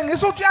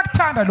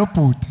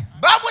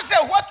 Bible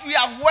says what we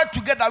have worked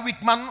together, we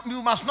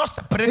must not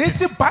separate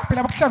it. But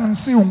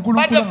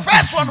the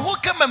first one who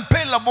came and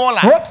paid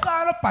Labola,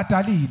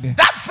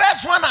 that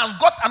first one has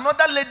got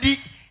another lady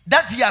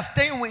that he is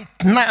staying with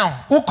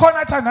now.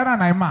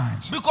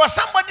 Because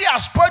somebody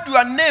has spoiled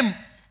your name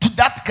to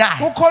that guy.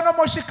 So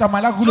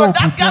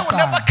that guy will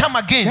never come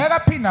again.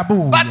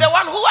 But the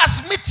one who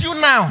has met you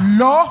now,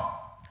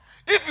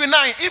 if you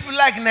like, take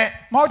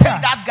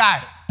that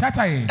guy.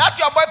 That's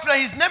your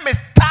boyfriend. His name is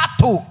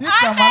Tato.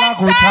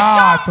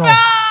 Tato.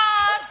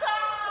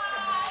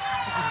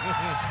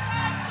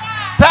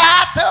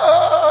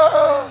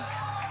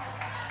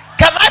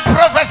 Can I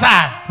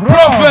prophesy?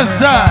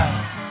 Professor.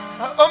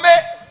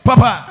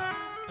 Papa.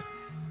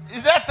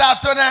 Is that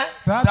Tato now?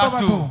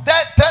 Tato.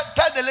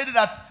 Tell the lady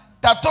that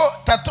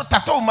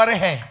Tato will marry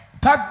her.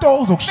 Thank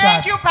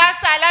you,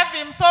 Pastor. I love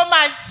him so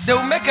much. They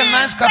will make a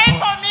nice couple. Pray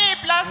for me,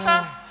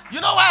 Pastor. You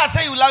know why I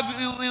say you love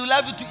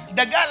you too?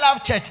 The guy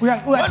loves church. When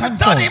you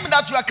tell him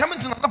that you are coming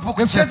to another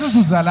Poku church,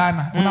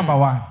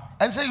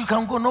 and say you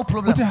can go, no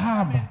problem.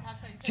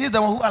 She's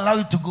the one who allows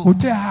you to go.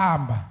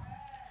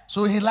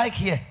 So he like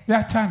here.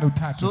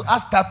 So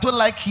as Tato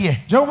like here,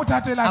 I'm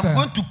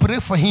going to pray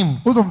for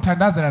him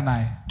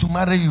to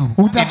marry you.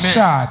 Thank you,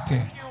 Pastor.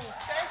 Thank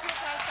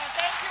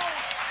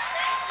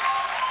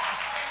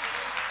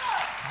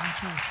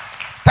you.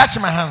 Touch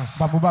my hands.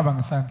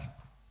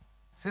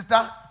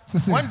 Sister,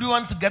 when do you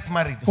want to get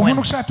married? When?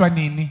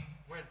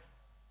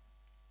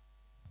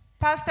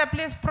 Pastor,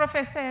 please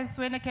prophesy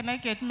when can I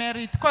get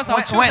married? Because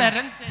our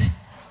children.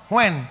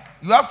 When?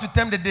 You have to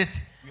tell the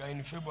date. We are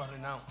in February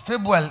now.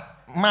 February,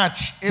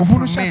 March,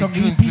 April, May,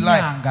 June,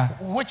 July.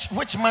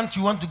 Which month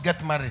you want to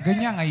get married?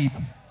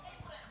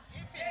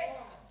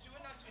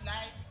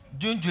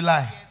 June,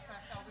 July.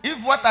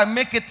 If what I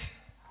make it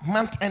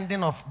month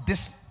ending of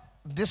this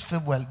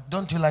February,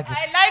 don't you like it?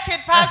 I like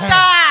it, Pastor.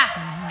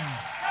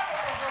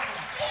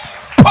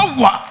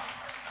 Power.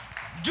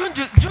 June,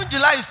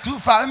 July is too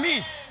far.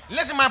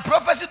 Listen, my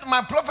prophecy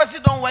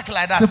don't work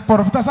like that. My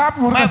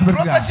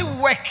prophecy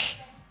work.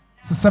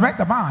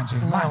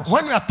 Now,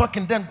 when we are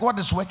talking, then God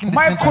is working the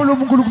same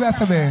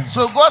time.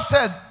 So God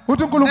said,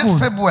 this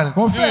February.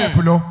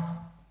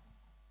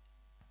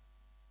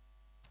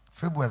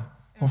 February.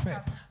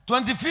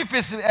 25th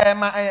is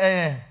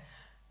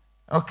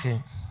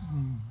okay.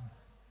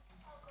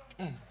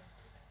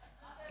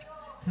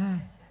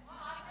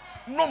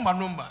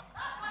 Number.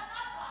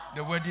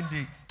 The wedding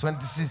date.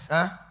 26,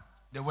 huh?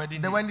 The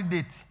wedding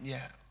date.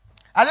 Yeah.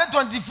 I said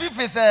 25th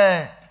is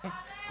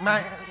my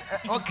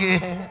okay.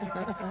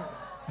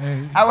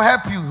 I will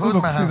help you.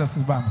 Hold my hands.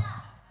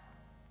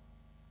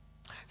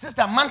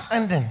 Sister, month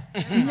ending.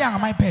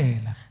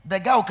 The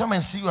guy will come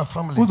and see your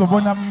family.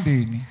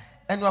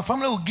 And your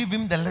family will give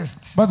him the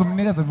list.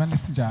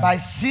 By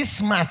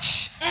 6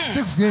 March,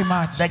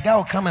 the guy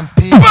will come and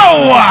pay.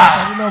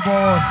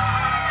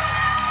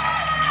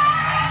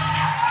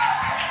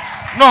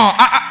 No,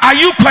 are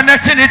you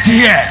connecting it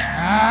here?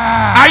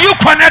 Are you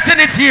connecting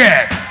it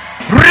here?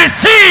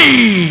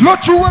 Receive.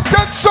 Lord, you have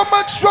done so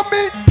much for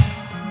me.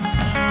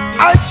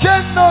 I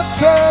cannot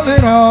tell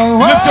it all.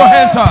 Lift your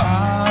hands up.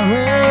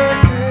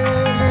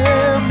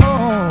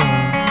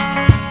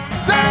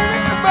 Said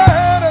even if I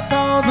had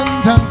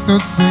 1,000 tongues to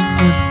sing,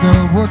 it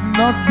still would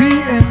not be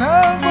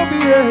enough for me.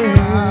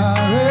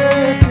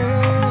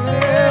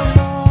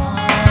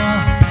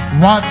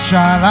 What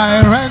shall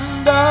I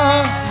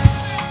render?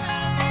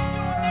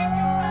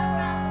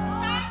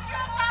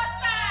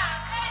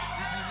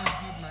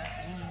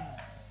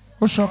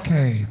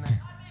 Okay.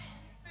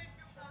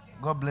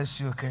 God bless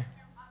you, okay?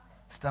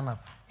 Stand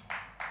up.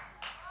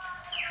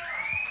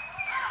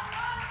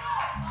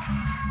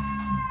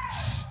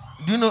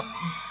 Do you know,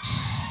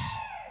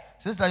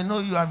 sister, I know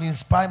you have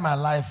inspired my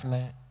life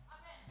now.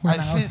 I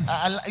feel,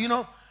 you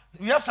know,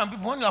 you have some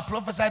people, when you are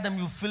prophesying them,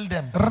 you feel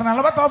them. Do you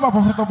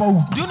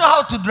know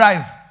how to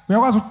drive? You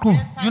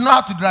know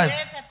how to drive?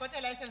 Yes, I've got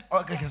a license.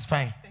 Okay, it's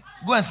fine.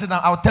 Go and sit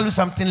down. I'll tell you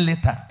something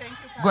later. Thank you.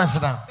 Go and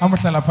sit down.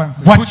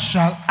 What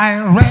shall I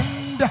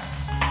render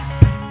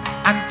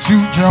unto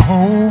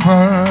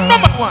Jehovah?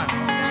 #1.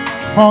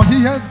 For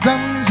he has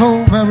done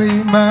so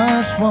very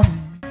much for me.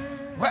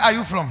 Where are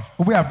you from?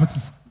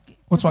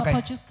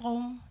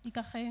 Potchefstroom.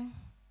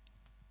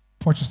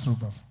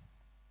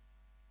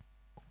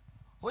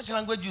 Which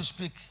language you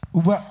speak?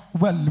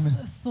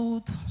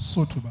 Sotho.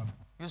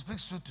 You speak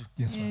Sotho?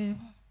 Yes, ma'am.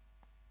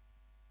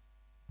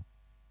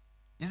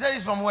 Is that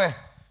he's from where?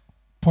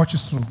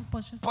 Potchefstroom.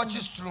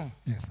 Potchefstroom.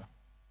 Yes,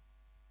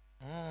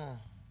 ma'am.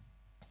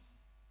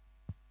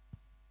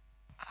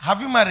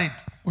 Have you married?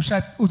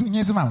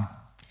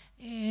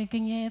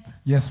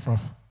 Yes,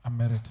 Prof. I'm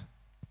married.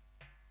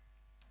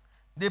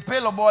 They pay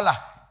lobola.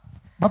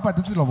 We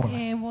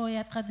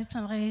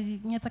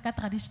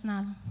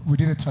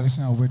did a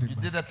traditional wedding. You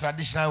did a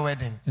traditional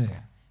wedding.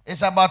 Yeah.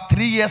 It's about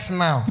 3 years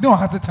now. You know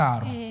what?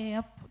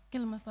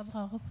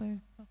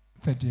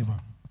 Third year.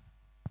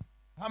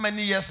 How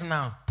many years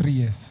now? 3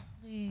 years.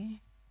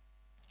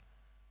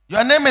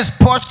 Your name is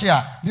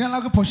Portia.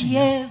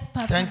 Yes,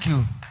 Papa. Thank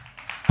you.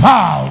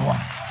 Power.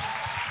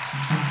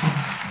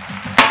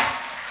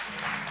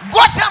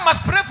 God said I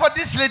must pray for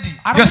this lady.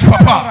 Yes,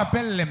 Papa.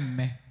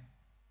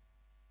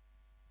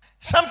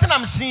 Something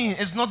I'm seeing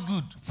is not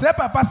good.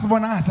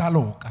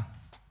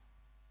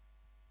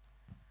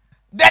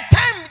 The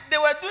time they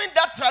were doing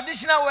that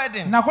traditional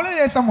wedding,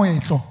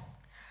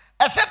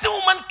 a certain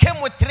woman came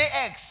with 3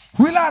 eggs.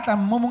 And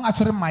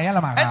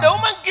the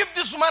woman gave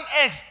this woman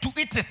eggs to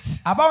eat it.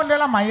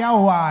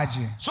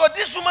 So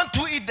this woman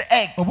to eat the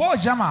egg.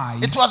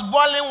 It was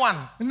boiling one.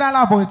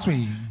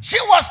 She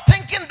was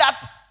thinking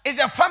that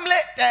it's a family,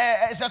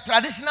 it's a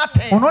traditional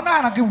thing.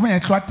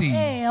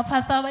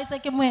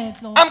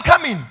 I'm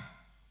coming.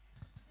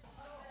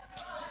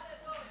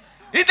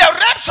 In the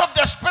realms of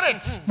the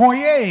spirit, when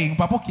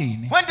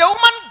the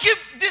woman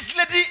give this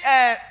lady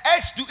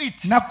eggs to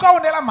eat,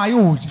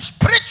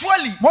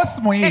 spiritually,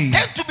 it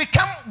tends to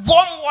become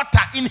warm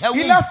water in her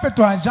womb.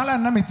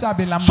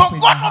 So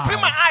God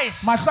opened my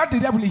eyes.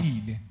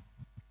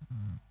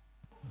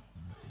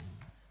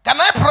 Can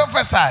I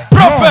prophesy?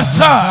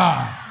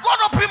 Prophesy. God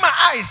opened my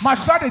eyes. In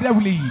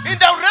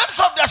the realms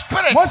of the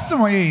spirit,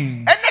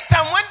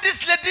 anytime when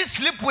this lady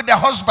sleep with the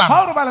husband,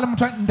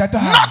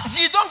 not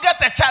she don't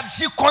get a child,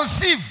 she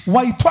conceive.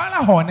 But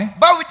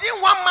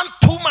within 1 month,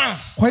 2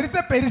 months,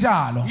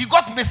 he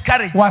got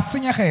miscarriage.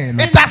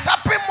 It has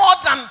happened more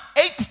than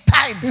 8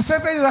 times.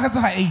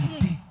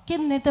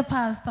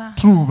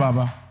 True,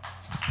 Baba.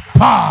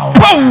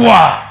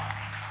 Power.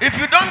 If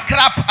you don't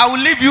clap, I will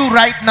leave you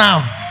right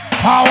now.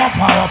 Power,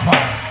 power,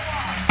 power.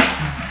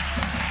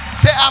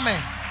 Say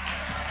amen.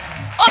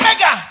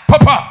 Omega.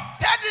 Papa.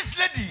 Tell this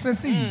lady.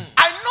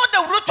 I know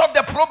the root of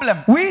the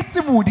problem.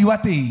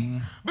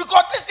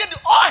 Because this lady,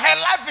 all her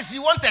life is she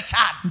wants a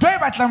child.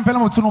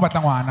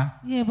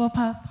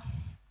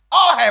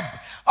 All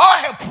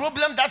her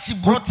problem that she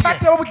brought here.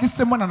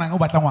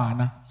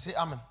 Say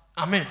amen.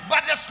 Amen.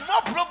 But the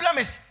small problem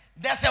is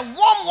there's a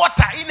warm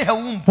water in her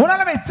womb. When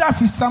the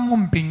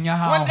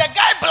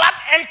guy blood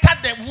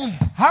entered the womb,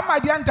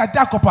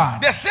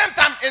 the same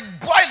time it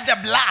boiled the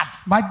blood.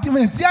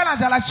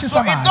 So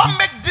it don't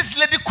make this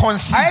lady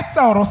conceive.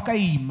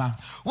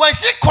 When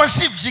she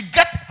conceives, she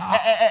get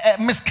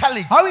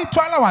miscarriage.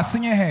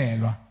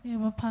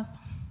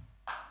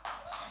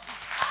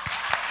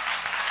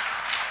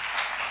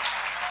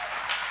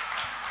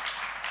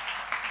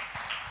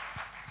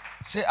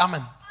 Say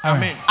amen.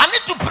 Amen. I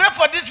need to pray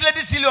for this lady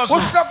seriously.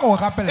 It's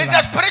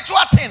a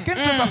spiritual thing.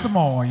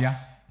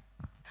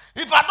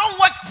 If I don't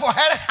work for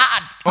her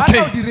hard,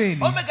 okay.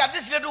 Oh my God,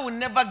 this lady will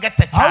never get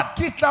a child. I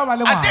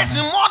say it's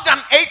more than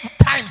 8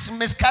 times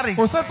miscarriage.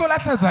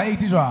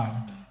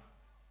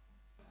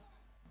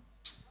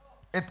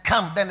 It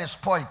come, then it's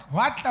spoiled.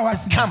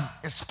 It come,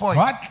 it's spoiled.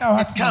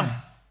 It come.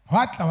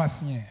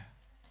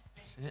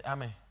 Say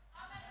amen.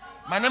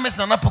 My name is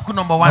Nana Poku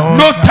 #1.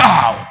 No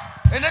doubt.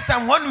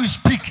 Anytime when we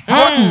speak,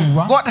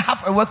 God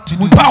have a work to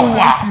do.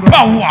 Power,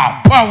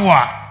 power,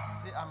 power.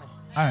 Say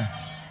amen.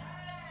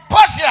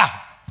 Pause here.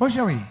 Push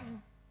away.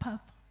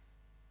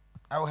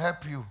 I will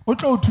help you.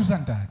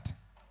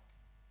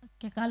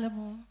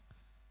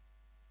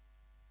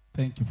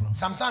 Thank you, bro.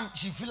 Sometimes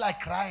she feel like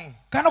crying.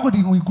 The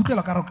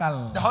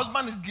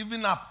husband is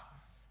giving up.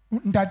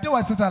 Listen,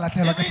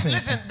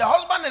 the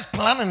husband is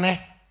planning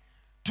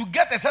to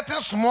get a certain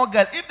small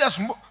girl. If the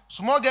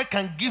small girl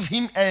can give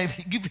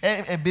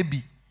her a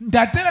baby.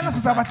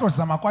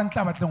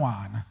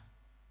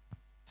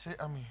 Say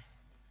amen.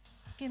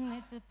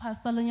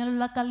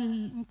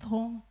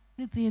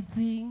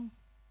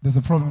 There's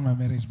a problem in my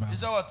marriage, man. Is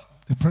that what?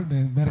 The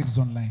marriage is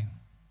online.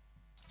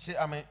 Say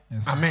amen.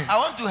 Yes. Amen. I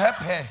want to help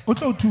her.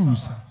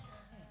 Sir.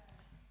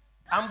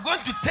 I'm going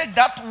to take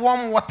that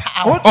warm water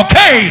out.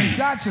 Okay.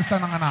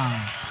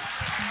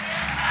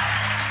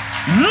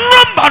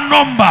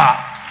 Number.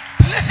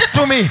 Listen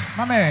to me.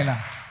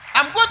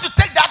 I'm going to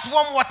take that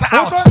warm water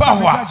out.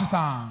 Power.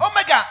 Oh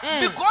my God.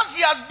 Because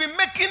he has been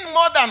making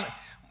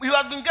you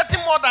have been getting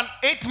more than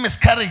 8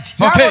 miscarriage.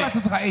 Okay.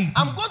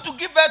 I'm going to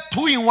give her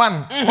 2 in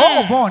 1.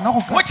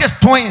 Which is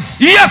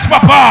twins. Yes,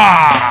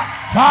 Papa.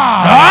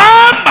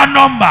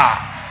 Number.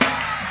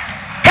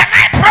 Can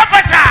I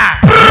prophesy?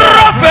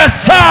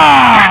 Prophesy.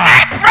 Can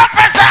I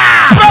prophesy?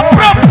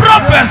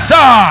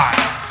 Prophesy.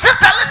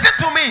 Sister, listen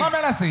to me.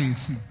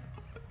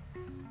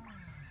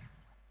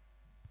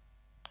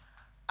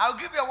 I'll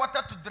give you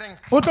water to drink.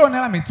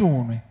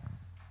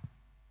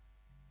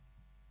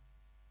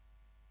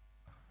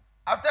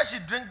 After she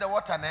drink the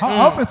water,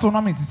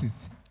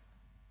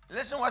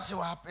 listen what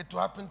will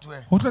happen to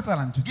her.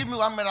 Give me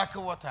 1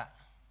 miracle water.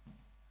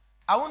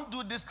 I won't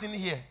do this thing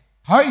here.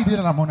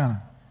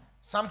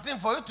 Something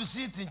for you to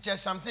see it in church,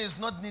 something is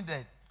not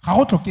needed.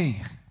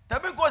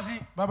 Because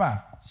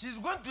she's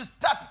going to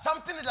start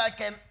something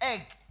like an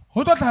egg.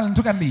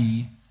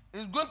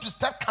 It's going to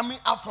start coming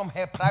out from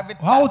her private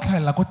part.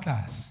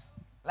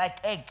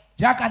 Like egg.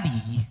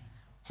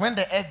 When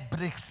the egg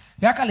breaks.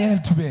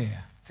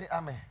 Say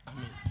amen.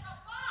 Amen.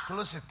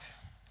 Close it.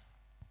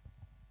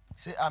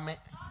 Say amen.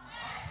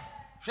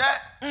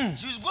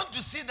 She's going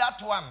to see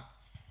that one.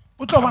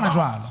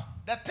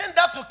 The The thing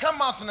that will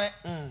come out tonight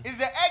is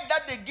the egg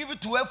that they give it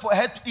to her for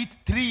her to eat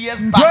 3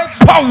 years back.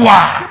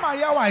 Power.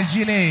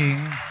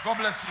 God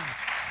bless you.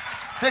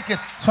 Take it.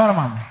 Sorry,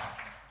 ma'am.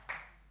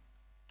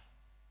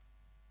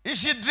 If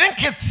she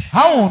drink it,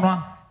 how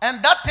no?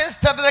 And that thing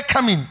started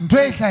coming,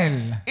 either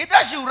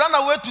she will run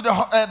away to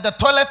the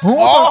toilet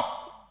or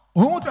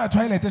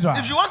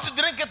if you want to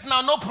drink it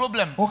now, no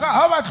problem. But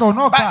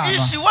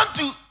if she want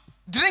to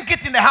drink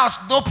it in the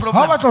house, no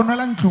problem.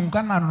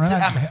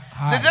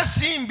 They just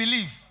see and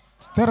believe.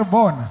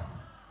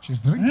 She's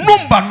drinking.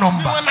 Number.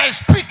 When I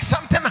speak,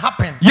 something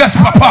happened. Yes,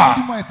 Papa.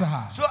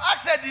 So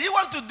ask her, did you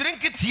want to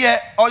drink it here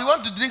or you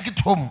want to drink it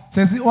home?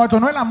 Because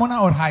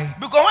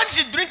when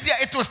she drinks here,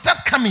 it will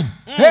start coming.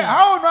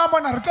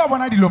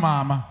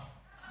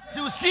 She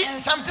will see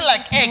something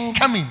like egg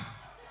coming.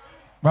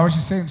 But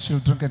she's saying she'll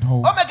drink it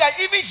home. Oh my God,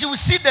 even she will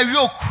see the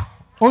yolk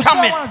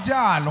coming.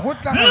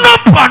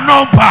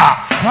 Number.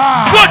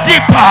 Go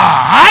deeper.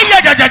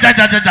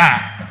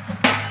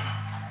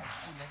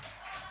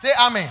 Say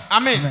amen.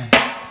 Amen.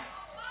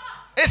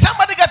 Is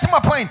somebody getting my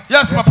point?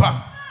 Yes,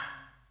 Papa.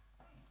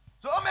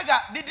 So,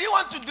 Omega, did you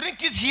want to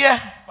drink it here?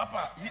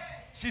 Papa,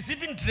 she's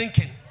even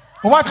drinking.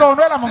 Sister,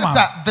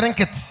 drink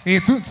it.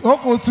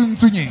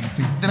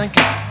 Drink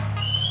it.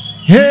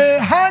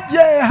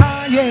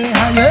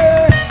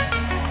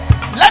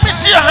 Let me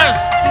see your hands.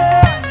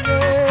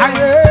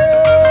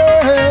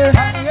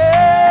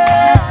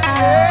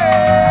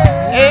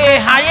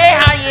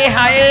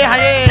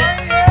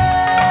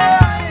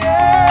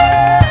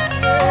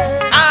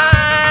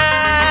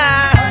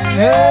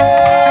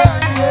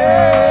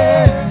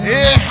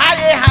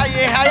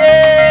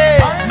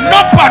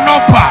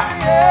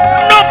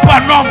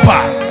 Number.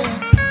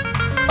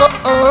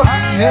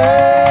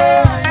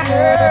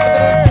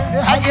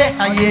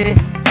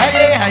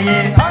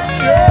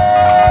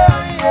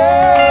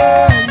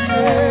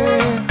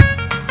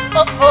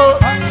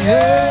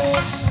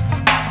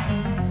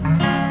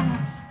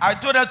 I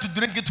told her to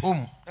drink it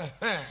home.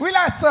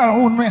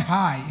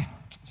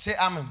 Say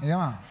amen.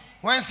 Yeah.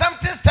 When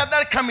something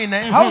started coming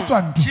in,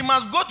 she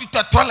must go to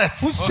the toilet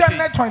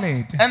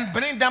and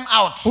bring them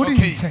out.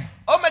 Okay.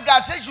 Oh my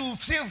God, says you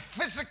feel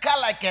physical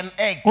like an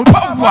egg.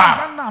 Power.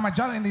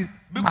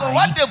 Because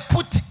what they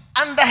put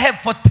under her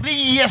for 3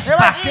 years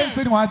back,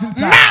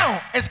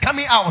 now it's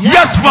coming out.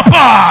 Yes,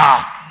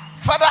 Papa.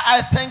 Father,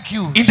 I thank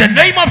you. In the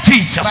name of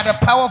Jesus. By the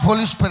power of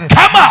Holy Spirit.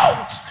 Come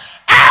out.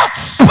 Out.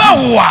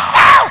 Power.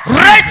 Out.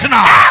 Right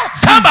now. Out.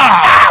 Come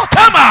out. Out.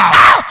 Come out.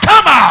 Out.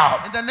 Come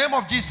out. In the name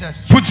of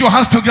Jesus. Put your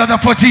hands together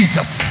for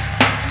Jesus.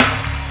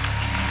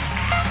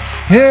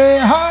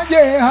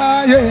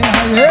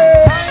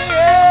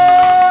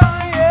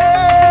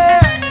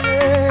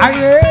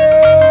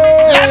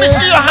 Let me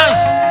see your hands.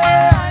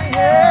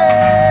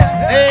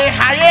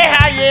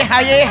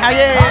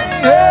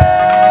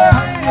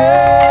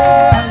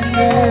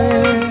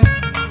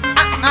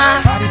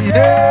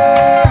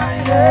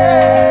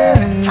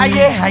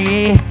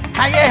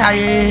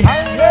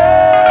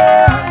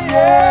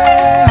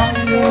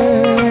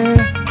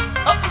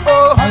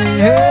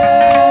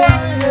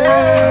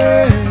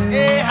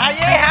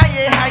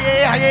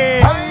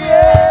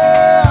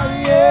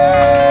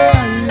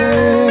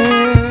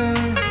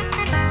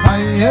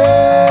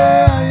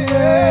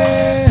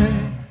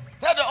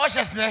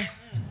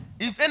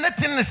 If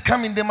anything is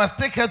coming, they must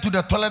take her to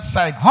the toilet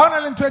side.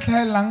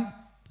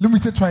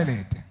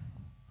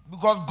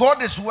 Because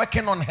God is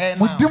working on her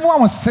now.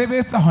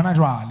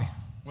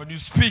 When you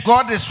speak,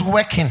 God is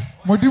working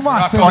on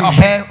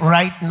her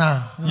right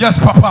now. Yes,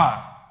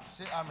 Papa.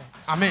 Say amen.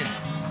 Amen.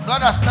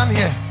 Lord, I stand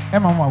here.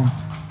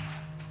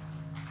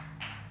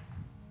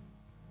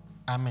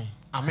 Amen.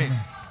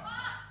 Amen.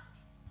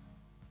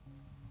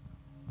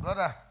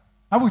 Brother.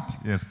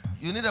 Yes,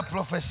 Pastor. You need a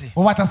prophecy.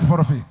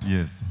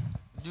 Yes.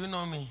 Do you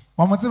know me?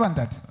 I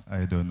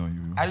don't know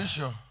you. Are you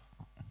sure?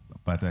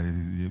 But I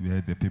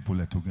heard the people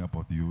are talking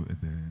about you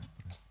at the.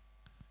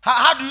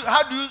 How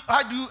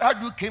do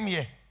you came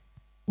here?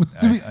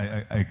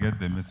 I get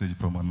the message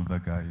from another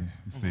guy.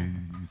 He say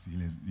he's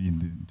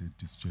in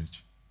this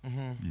church.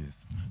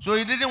 Yes. So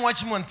you didn't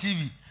watch him on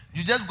TV.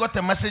 You just got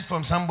a message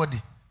from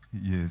somebody.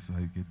 Yes,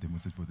 I get the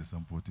message from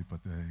somebody,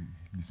 but I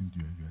listen to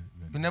you.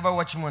 You never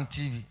watch him on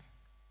TV.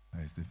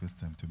 It's the first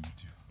time to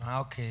meet you.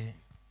 Okay.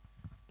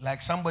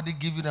 Like somebody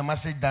give you the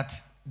message that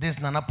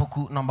this Nana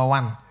Poku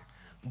 #1.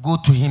 Go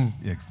to him.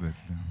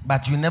 Exactly.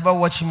 But you never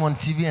watch him on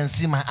TV and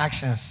see my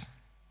actions.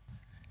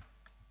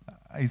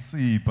 I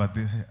see, but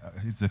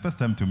it's the first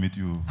time to meet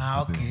you.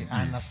 Okay,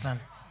 I understand.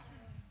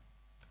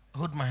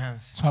 Hold my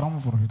hands.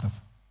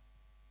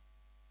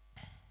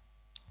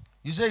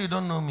 You say you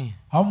don't know me.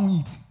 I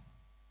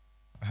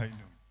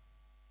know.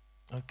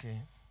 Okay.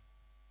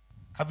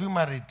 Have you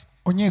married?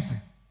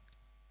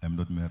 I'm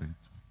not married.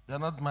 You're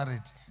not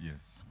married?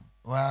 Yes.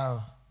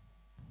 Wow.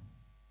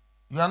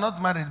 You are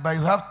not married, but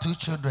you have 2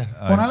 children.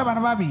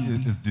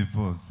 It's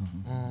divorce.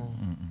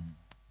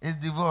 It's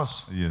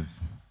divorce?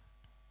 Yes.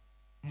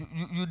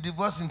 You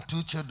divorced in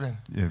 2 children?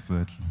 Yes,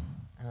 exactly.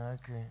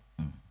 Okay.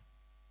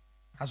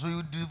 And so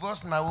you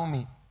divorced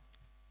Naomi?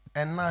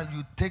 and now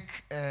you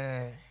take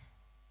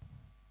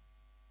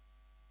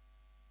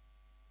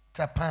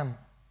Tapan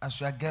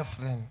as your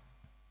girlfriend.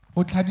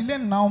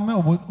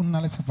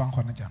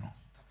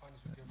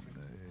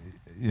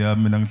 Yeah,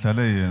 mina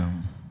ngihlala yena.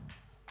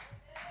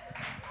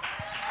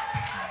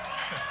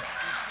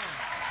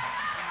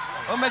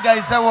 Omega,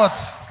 is that what?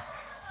 Is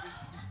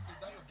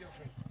that your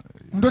girlfriend?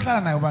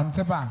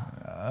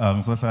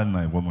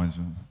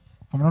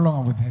 I'm no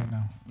longer with her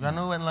now. You are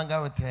no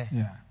longer with her?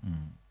 Yeah.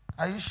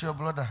 Are you sure,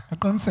 brother?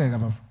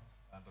 100%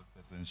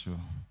 sure.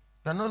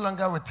 You are no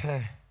longer with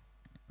her.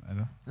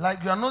 Hello?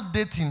 Like you are not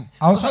dating.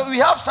 So we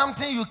have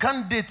something you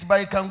can't date, but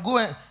you can go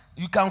and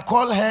you can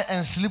call her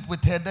and sleep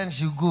with her, then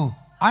she'll go.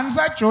 Yeah,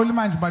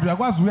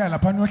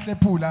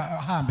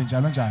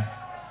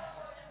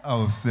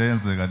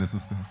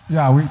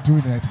 we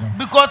do that.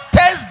 Because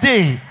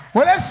Thursday,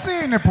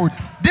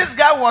 this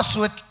guy was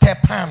with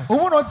Tepan.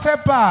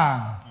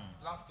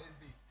 Last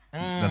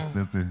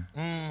Thursday.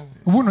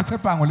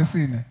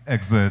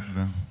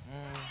 Exactly.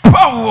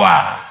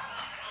 Power.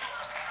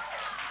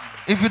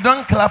 If you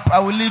don't clap, I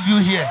will leave you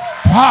here.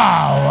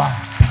 Power.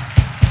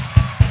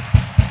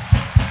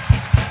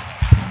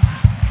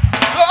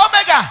 So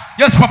Omega.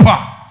 Yes,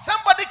 Papa.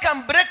 Somebody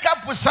can break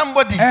up with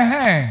somebody.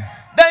 Then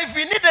if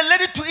you need a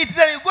lady to eat,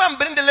 then you go and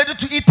bring the lady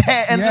to eat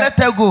her and let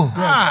her go.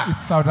 Yes,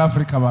 it's South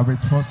Africa, Baba.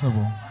 It's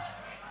possible.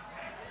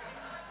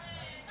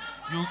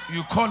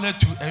 You call her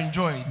to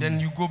enjoy, then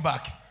you go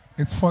back.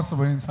 It's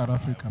possible in South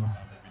Africa, Baba.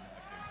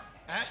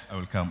 I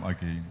will come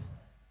again.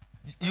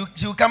 You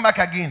will come back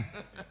again.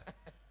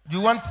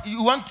 You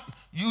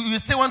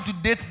still want to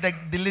date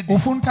the lady?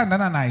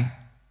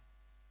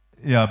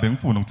 Yeah, but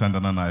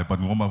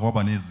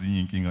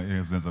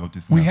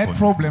we had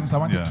problems. I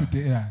wanted to.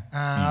 Yeah.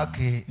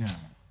 Okay. Yeah.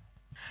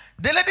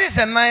 The lady is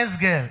a nice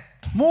girl.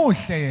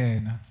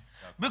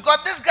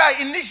 Because this guy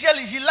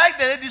initially she liked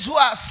the ladies who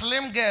are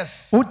slim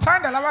girls.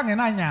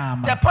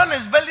 The pan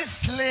is very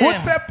slim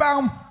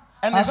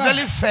and it's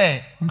very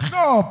fair.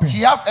 She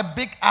have a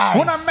big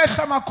eyes.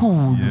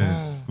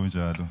 Yes,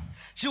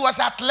 she was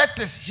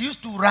athletic. She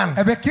used to run.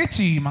 Thank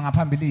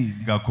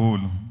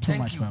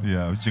you.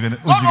 Yeah,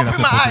 God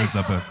open my eyes.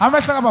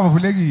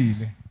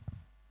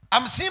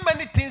 I'm seeing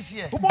many things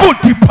here. Good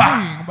Hold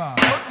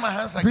my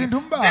hands again.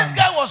 This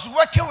guy was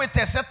working with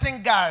a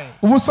certain guy.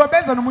 And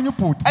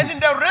in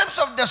the realms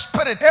of the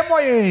spirit, this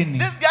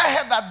guy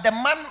heard that the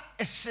man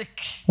is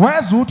sick.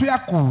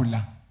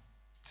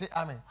 Say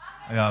amen.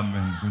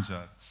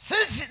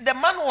 Since the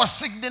man was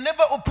sick, they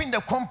never opened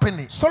the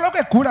company. So in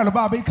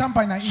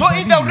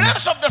the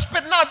realms of the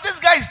spirit, now this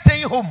guy is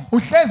staying home.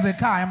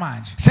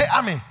 Say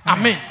amen.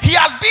 Amen. He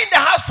has been in the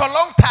house for a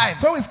long time.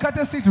 And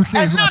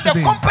now the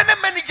company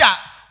manager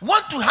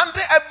want to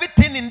handle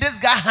everything in this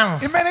guy's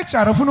hands. And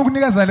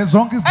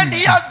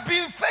he has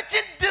been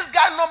fetching this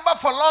guy number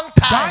for a long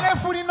time.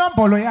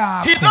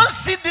 He don't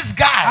see this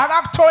guy.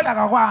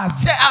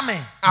 Say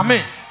amen.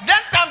 Amen.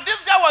 Then time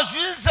this guy was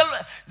using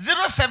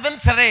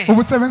 073. And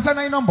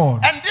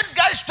this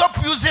guy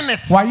stopped using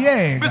it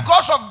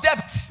because of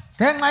debt.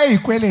 And now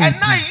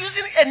he's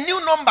using a new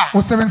number.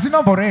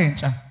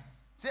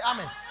 Say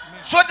amen.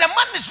 So the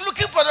man is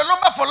looking for the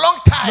number for a long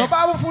time.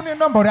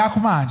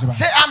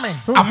 Say amen.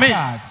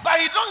 Amen. But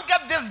he don't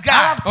get this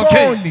guy.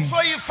 Okay. So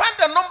he found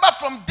the number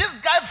from this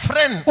guy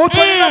friend who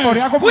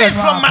is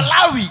from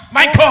Malawi.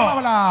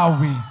 Michael.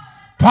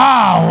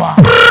 Power.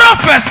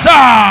 Professor.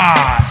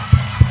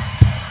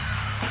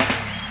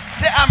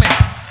 Say amen.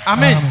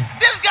 Amen.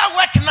 This guy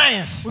work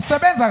nice.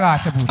 But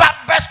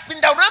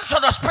in the realms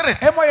of the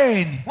spirit,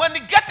 when he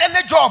get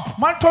any job,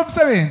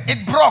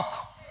 it broke.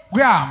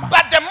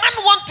 But the man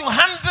want to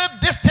handle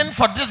this thing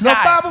for this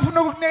guy.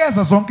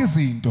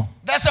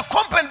 There's a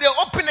company they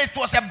opened, it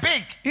was a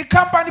big. The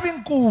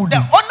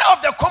owner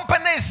of the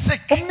company is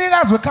sick.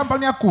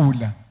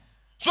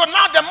 So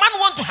now the man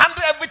want to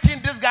handle everything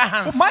in this guy's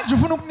hands.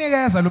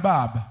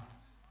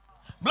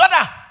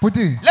 Brother,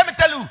 let me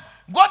tell you,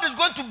 God is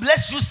going to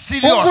bless you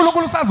serious.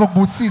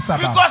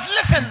 Because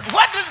listen,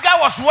 what this guy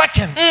was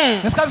working,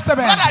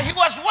 brother, he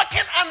was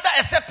working under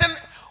a certain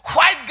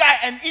white guy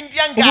and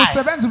Indian guy.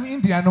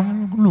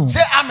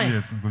 Say amen.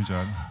 Yes,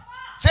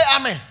 say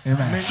amen.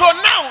 Amen. So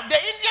now the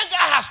Indian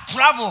guy has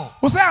traveled.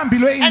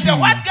 And the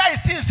white guy is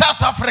still in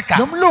South Africa.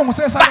 But in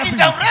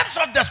the realms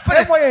of the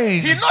spirit,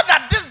 he knows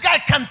that this guy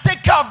can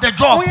take care of the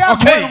job,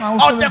 okay,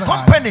 or the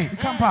company.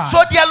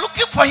 So they are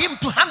looking for him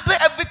to handle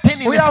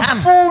everything in his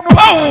hand.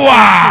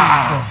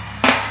 Power.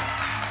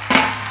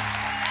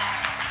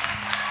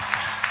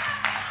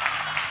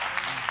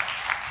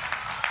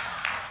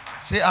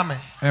 Say amen.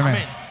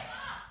 Amen.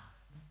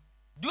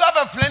 Do you have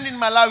a friend in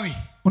Malawi?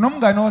 You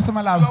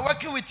are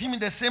working with him in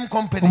the same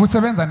company.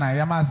 Exactly.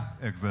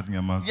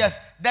 Yes.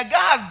 The guy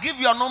has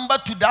given your number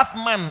to that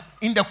man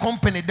in the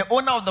company, the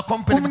owner of the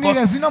company,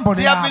 because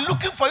they have been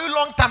looking for you a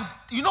long time.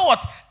 You know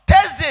what?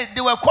 Thursday,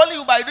 they were calling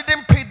you, but you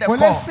didn't pay the call.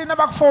 The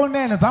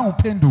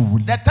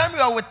time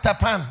you are with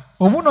Tapan,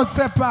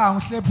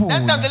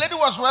 that time the lady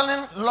was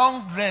wearing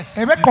long dress.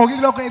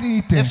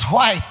 It's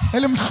white.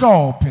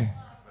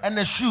 And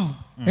a shoe.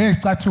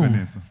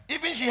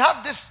 Even she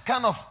have this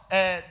kind of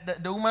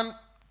the woman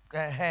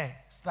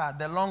hair style,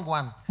 the long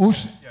one.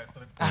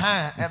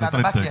 At the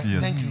back here.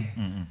 Yes. Thank you.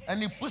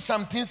 And you put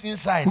some things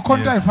inside. Number.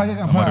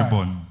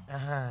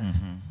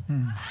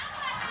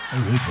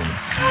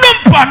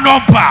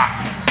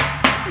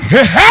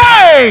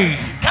 Hey!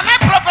 Can I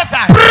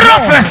prophesy?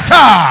 Prophesy!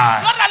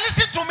 Brother,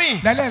 listen to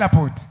me.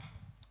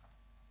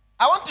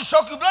 I want to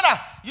shock you, brother.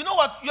 You know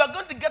what? You are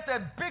going to get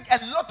a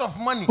lot of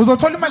money. Because the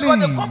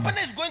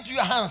company is going to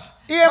your hands.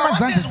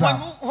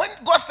 When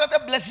God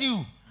started blessing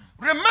you,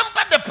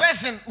 remember the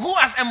person who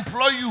has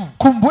employed you.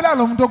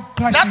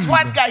 That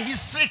white guy, he's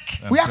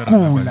sick.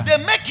 They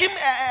make him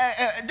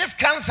this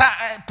cancer,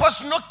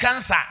 personal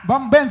cancer. They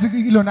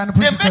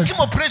make him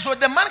operation.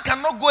 The man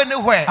cannot go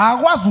anywhere.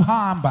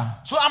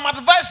 So I'm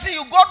advising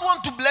you, God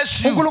wants to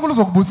bless you.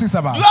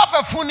 You have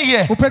a phone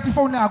here.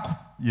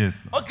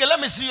 Yes. Okay, let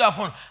me see your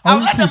phone. I'll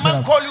let the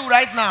man call you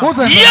right now.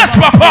 Yes,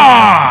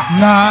 Papa.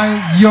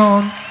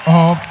 Lion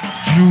of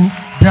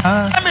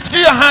Judah. Let me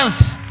see your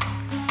hands.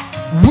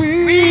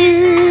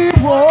 We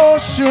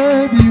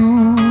worship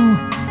you,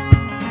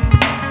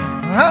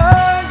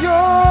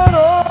 Lion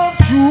of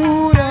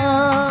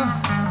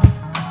Judah.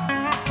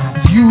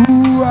 You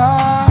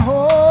are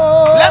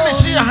holy. Let me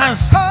see your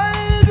hands.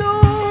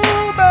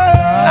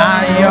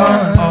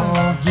 Lion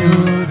of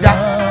Judah.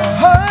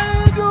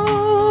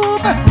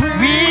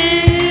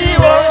 We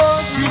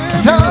worship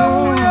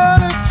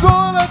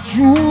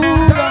you.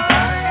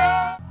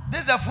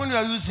 This is the phone you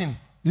are using.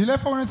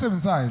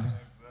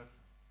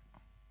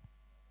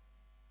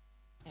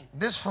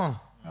 This phone.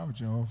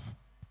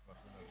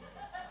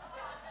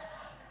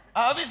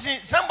 Have you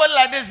seen somebody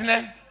like this,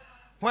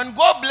 when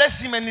God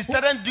bless him and he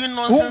started doing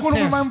nonsense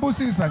things,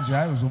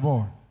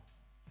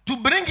 to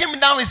bring him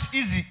down is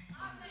easy.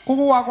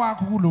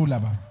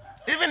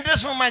 Even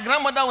this one, my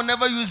grandmother will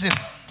never use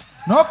it.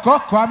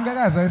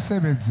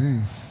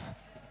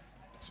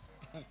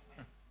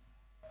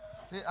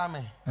 Say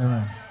amen.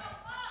 Amen.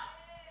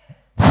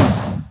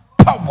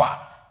 Power.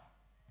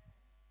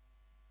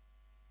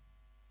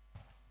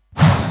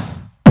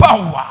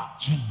 Power.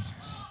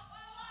 Jesus.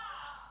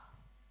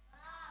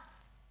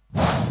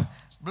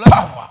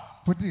 Power.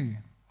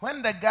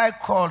 When the guy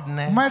called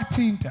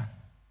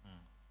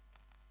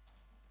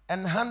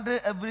and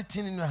handed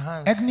everything in your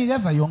hands,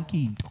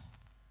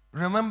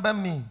 remember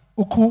me.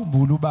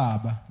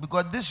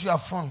 Because this is your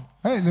phone.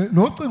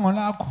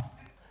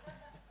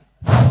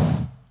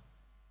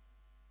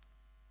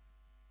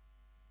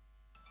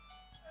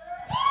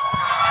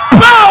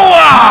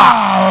 Power!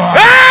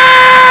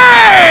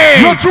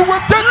 Hey!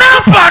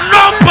 Number.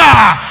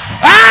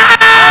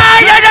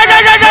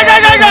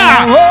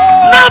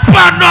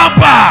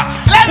 Number.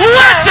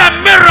 What a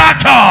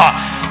miracle!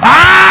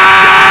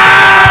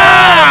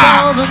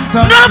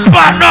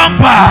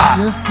 Number.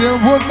 You still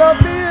would not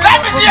be. Let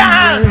me see your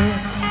hand.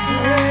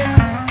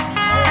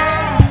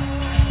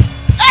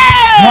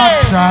 What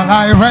shall I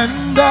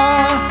render?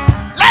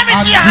 Let me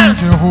see your hands.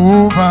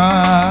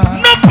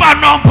 Jehovah.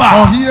 Number.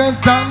 For he has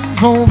done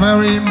so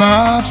very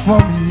much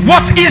for me.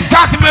 What is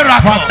that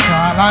miracle? What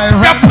shall I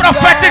the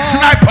prophetic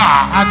sniper.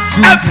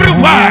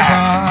 Everywhere.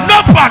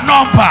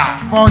 Number.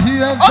 For he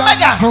has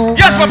done so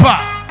yes, very.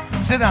 Papa.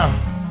 Sit down.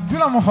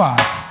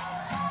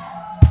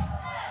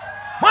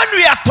 When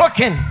we are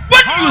talking,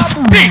 when you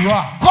speak,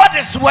 God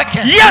is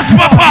working. Yes,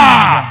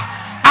 Papa.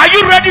 Are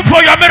you ready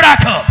for your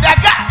miracle?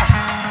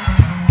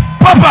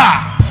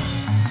 Papa.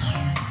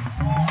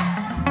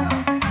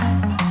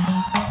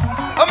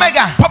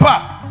 Omega.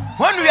 Papa.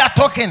 When we are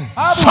talking,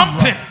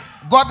 something.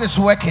 God is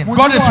working.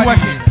 God is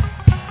working.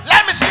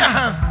 Let me see your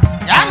hands.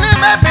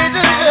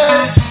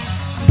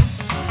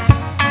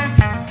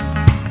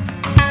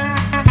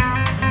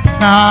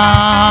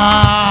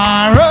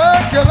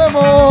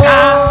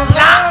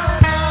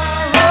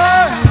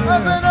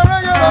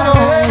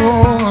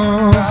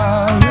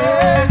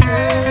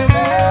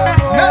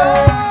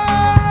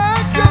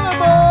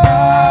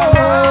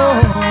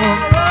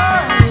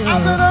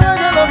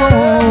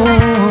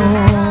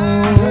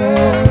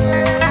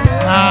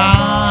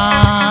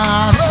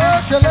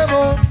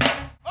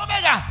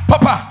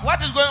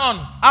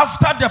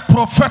 After the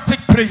prophetic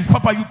prayer,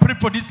 Papa, you prayed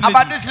for this lady.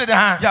 About this lady,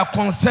 huh? Yeah,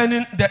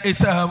 concerning there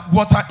is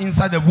water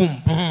inside the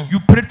womb. You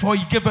prayed for her,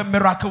 you gave her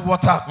miracle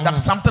water that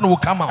something will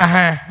come out.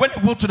 When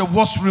you go to the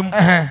washroom,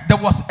 there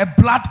was a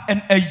blood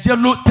and a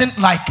yellow thing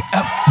like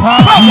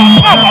power.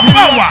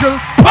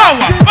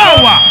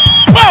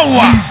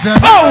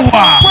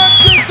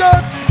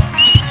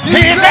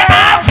 He's an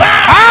Alpha,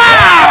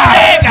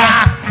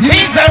 Omega.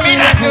 He's a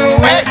miracle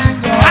working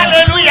God.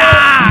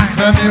 Hallelujah. He's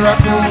a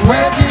miracle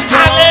working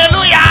God.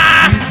 Hallelujah.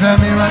 He's a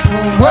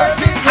miracle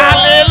working God.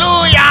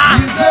 Hallelujah.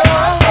 He's a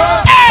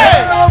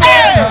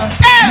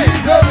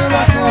He's a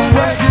miracle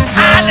working God.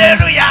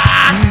 Hallelujah.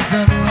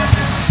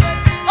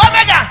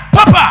 Omega.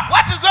 Papa,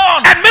 what is going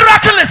on? A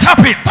miracle is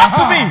happening. Talk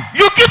to me.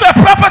 You give a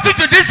prophecy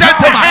to this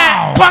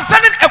gentleman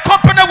concerning a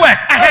company work.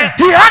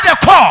 He had a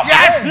call.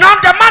 Yes. Now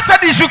the man said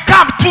he should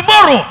come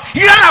tomorrow.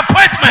 He had an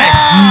appointment.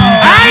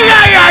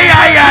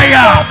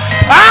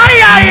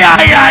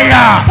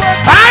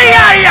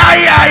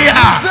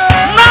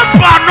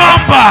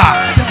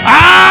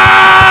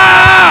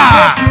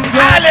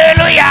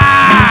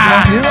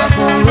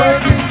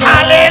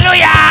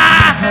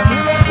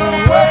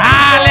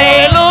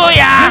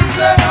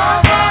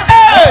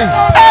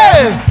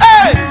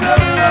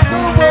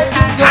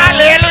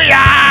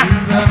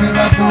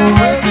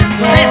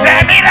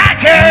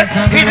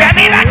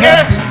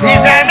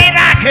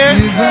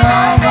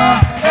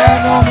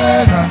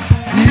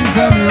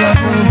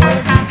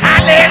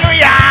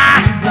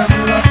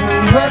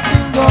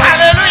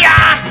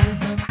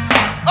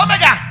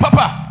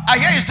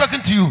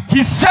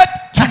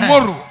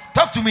 tomorrow.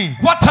 Talk to me.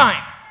 What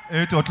time?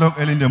 8 o'clock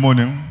early in the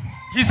morning.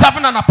 He's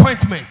having an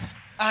appointment.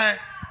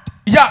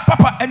 Yeah,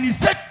 Papa, and he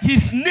said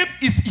his name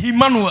is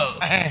Emmanuel,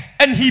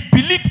 and he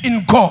believed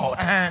in God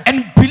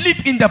and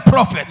believed in the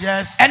prophet.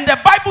 Yes. And the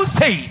Bible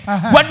says,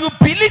 when you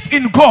believe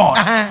in God,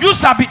 you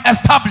shall be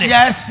established.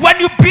 Yes. When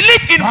you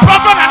believe in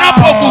Prophet and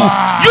Poku,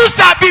 you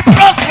shall be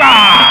prosperous.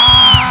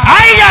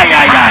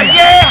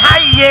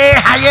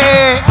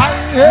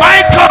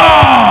 My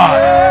God.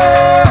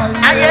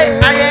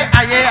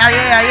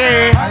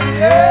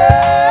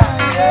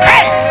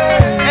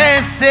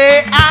 Hey,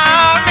 say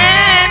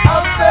amen.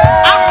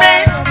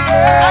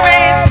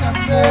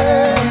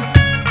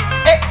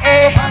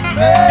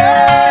 Amen.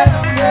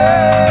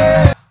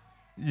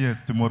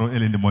 Yes, tomorrow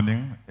early in the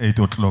morning, 8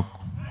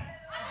 o'clock.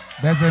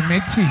 There's a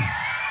meeting.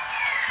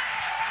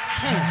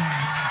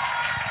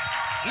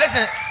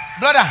 Listen,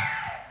 brother,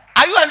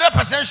 are you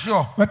 100%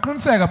 sure?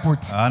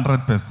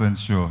 100%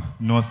 sure.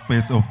 No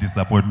space of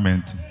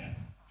disappointment.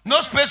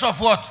 No space of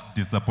what?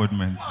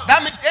 Disappointment.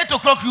 That means 8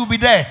 o'clock you'll be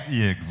there.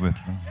 Yeah,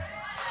 exactly.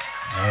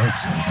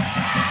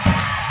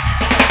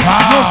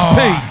 Wow. No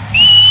space.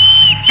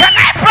 Can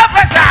I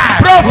prophesy?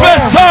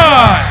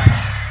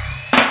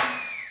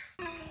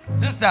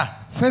 Sister.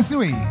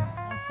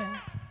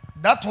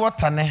 That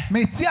water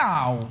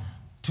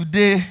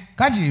today,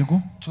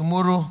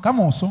 tomorrow,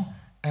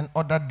 and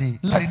other day,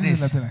 3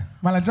 days,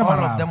 all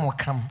of them will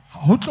come.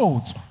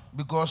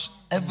 Because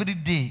every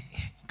day,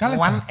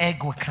 one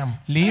egg will come.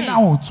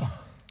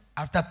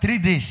 After 3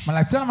 days,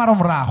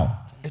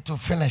 it will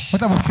finish.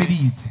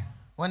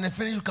 When they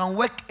finish, you can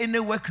work any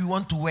work you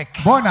want to work.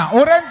 You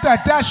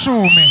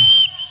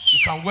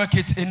can work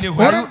it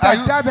anywhere. Do you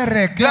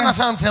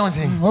understand what I'm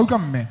saying?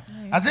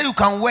 I say you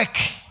can work.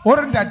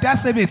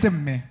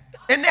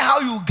 Anyhow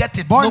you get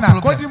it, no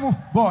problem.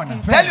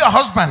 Tell your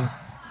husband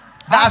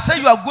that I say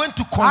you are going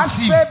to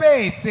conceive.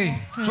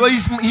 So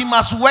he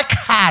must work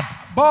hard.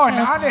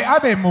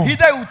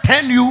 Either you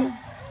turn you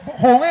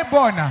or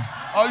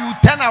you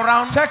turn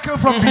around. Tackle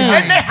from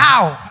behind.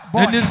 Anyhow.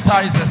 Any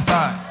style is a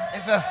style.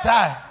 It's a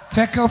style.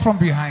 Tackle from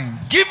behind.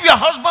 Give your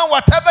husband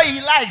whatever he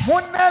likes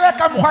for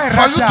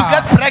you to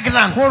get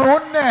pregnant.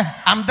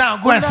 I'm down.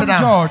 Go and sit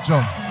down.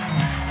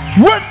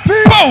 With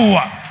peace,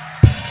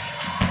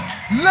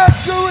 let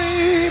go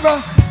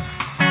evil.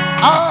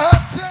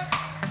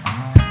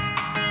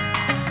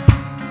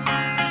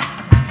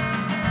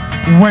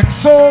 When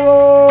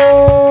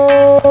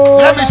sorrow,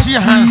 let me see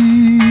your hands.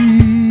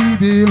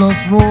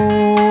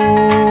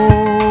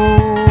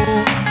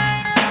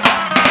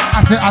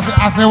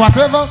 I say,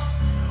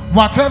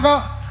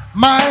 whatever,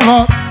 my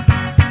Lord,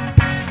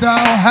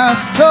 thou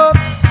hast done.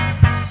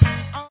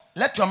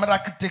 Let your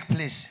miracle take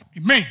place.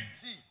 Amen.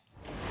 See.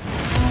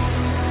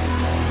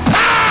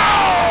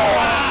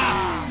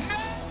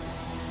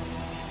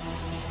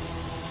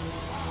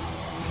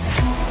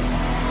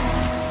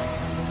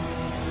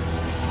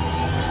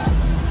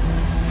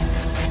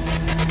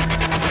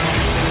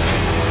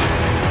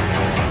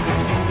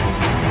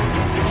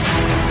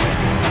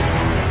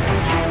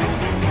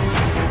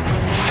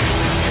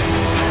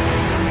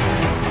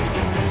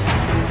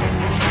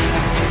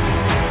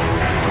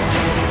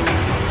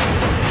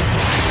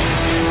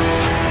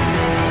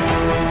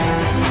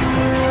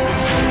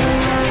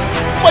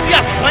 Somebody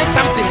has planned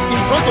something in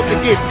front of the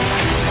gate.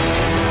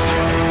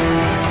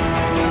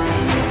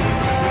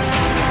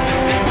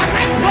 Can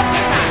I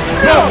prophesy?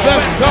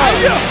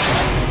 Prophesy.